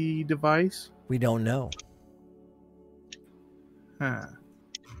activated the device? We don't know. Huh.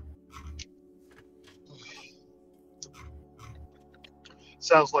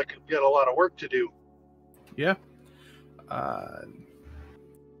 Sounds like you got a lot of work to do. Yeah.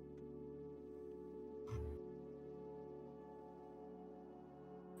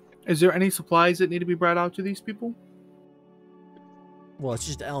 Is there any supplies that need to be brought out to these people? Well, it's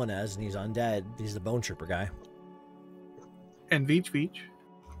just Elenez, and he's undead. He's the Bone Trooper guy. And Veach Veach.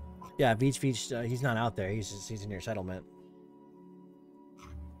 Yeah, Veach Veach, he's not out there. He's in your settlement.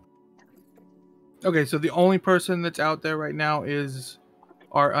 Okay, so the only person that's out there right now is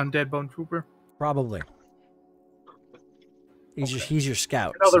our undead Bone Trooper? Probably. He's your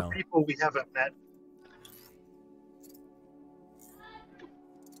scout. And other so. people we haven't met.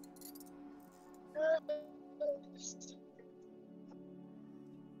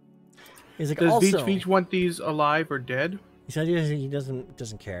 He's like, Does also, Veach Veach want these alive or dead? He said he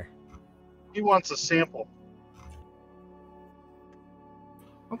doesn't care. He wants a sample.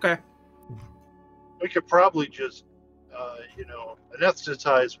 Okay. We could probably just,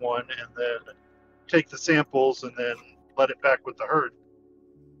 anesthetize one and then take the samples and then let it back with the herd.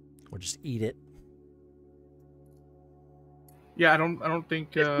 Or just eat it. Yeah, I don't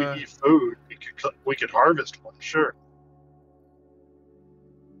think. If we need food, we could harvest one, sure.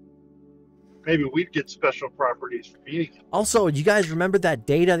 Maybe we'd get special properties for eating it. Also, you guys remember that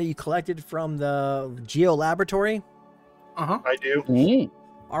data that you collected from the Geo Laboratory? I do. Mm.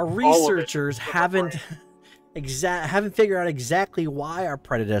 Our researchers haven't figured out exactly why our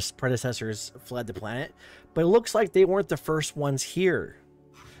predecessors fled the planet, but it looks like they weren't the first ones here.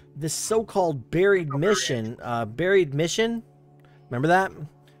 This so-called buried mission, remember that?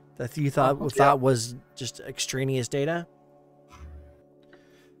 That you thought was just extraneous data?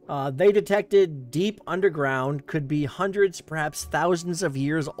 They detected deep underground, could be hundreds, perhaps thousands of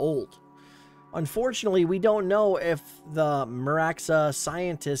years old. Unfortunately, we don't know if the Miraxa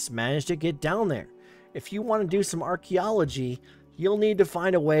scientists managed to get down there. If you want to do some archaeology, you'll need to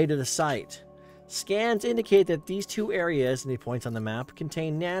find a way to the site. Scans indicate that these two areas, and he points on the map,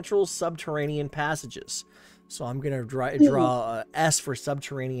 contain natural subterranean passages. So I'm going to draw a S for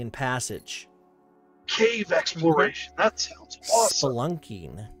subterranean passage. Cave exploration. That sounds awesome.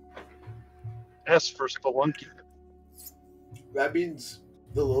 Spelunking. S for spelunking. That means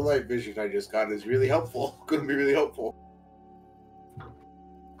the low light vision I just got is really helpful. Going to be really helpful.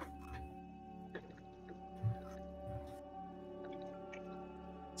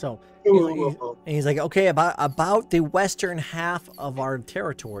 So he's like, okay, about the western half of our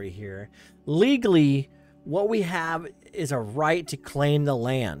territory here. Legally, what we have is a right to claim the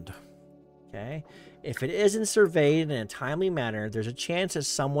land. Okay? If it isn't surveyed in a timely manner, there's a chance that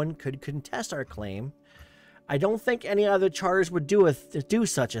someone could contest our claim. I don't think any other charters would do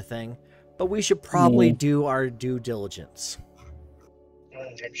such a thing, but we should probably do our due diligence.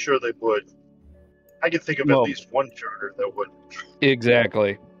 I'm sure they would. I can think of at least one charter that would.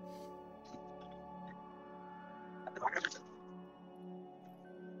 Exactly.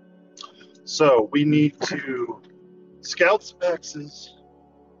 So we need to scout some X's,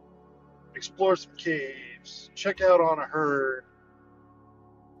 explore some caves, check out on a herd,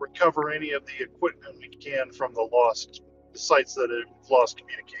 recover any of the equipment we can from the sites that have lost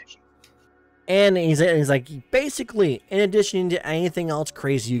communication. And he's like, basically, in addition to anything else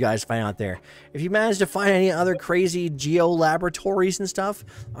crazy you guys find out there, if you manage to find any other crazy geo laboratories and stuff,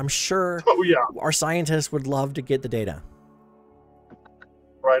 I'm sure our scientists would love to get the data.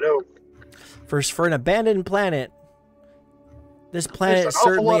 Righto. For an abandoned planet, this planet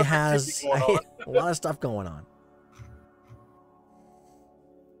certainly has a lot of stuff going on.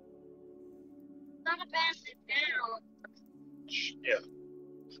 Not abandoned now. Yeah.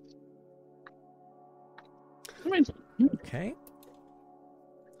 Okay.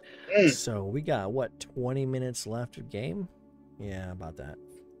 So we got, what, 20 minutes left of game? Yeah, about that.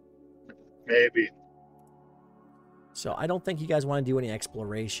 Maybe. So I don't think you guys want to do any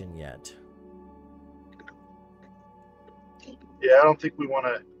exploration yet. Yeah, I don't think we want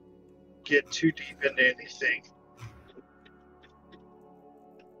to get too deep into anything.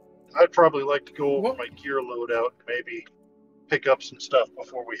 I'd probably like to go over my gear loadout and maybe pick up some stuff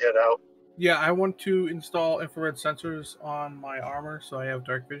before we head out. Yeah, I want to install infrared sensors on my armor so I have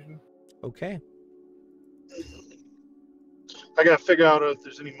dark vision. Okay. I got to figure out if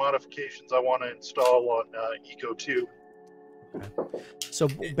there's any modifications I want to install on Eco 2. So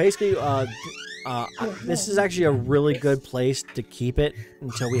basically, this is actually a really good place to keep it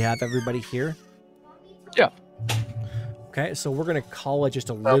until we have everybody here. Yeah. Okay, so we're going to call it just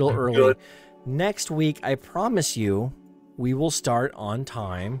a little early. Good. Next week, I promise you, we will start on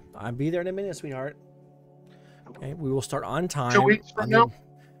time. I'll be there in a minute, sweetheart. Okay, we will start on time. 2 weeks from now?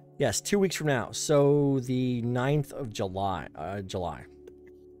 Yes, 2 weeks from now. So the 9th of July.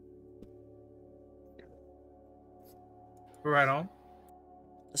 Right on.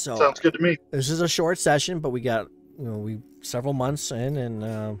 So sounds good to me. This is a short session, but we got several months in,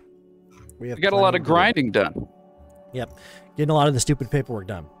 and we got a lot of grinding done. Yep. getting a lot of the stupid paperwork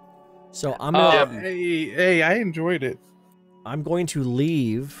done. So I'm gonna, Hey, I enjoyed it. I'm going to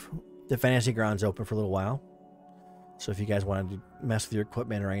leave the fantasy grounds open for a little while. So if you guys wanted to mess with your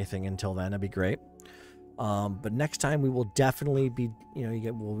equipment or anything until then, that'd be great. But next time we will definitely be,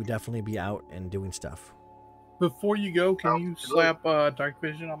 we'll definitely be out and doing stuff. Before you go, can you slap dark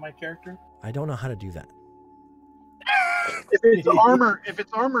vision on my character? I don't know how to do that. If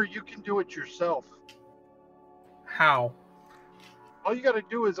it's armor, you can do it yourself. How? All you got to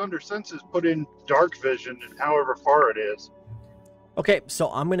do is under senses put in dark vision and however far it is. Okay, so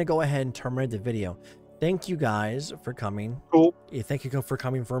I'm gonna go ahead and terminate the video. Thank you guys for coming. Cool. Yeah, thank you for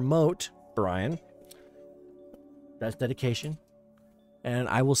coming for Moat, Brian. That's dedication. And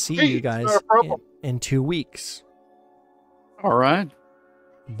I will see you guys in 2 weeks. All right.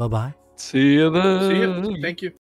 Bye-bye. See you then. See you. Thank you.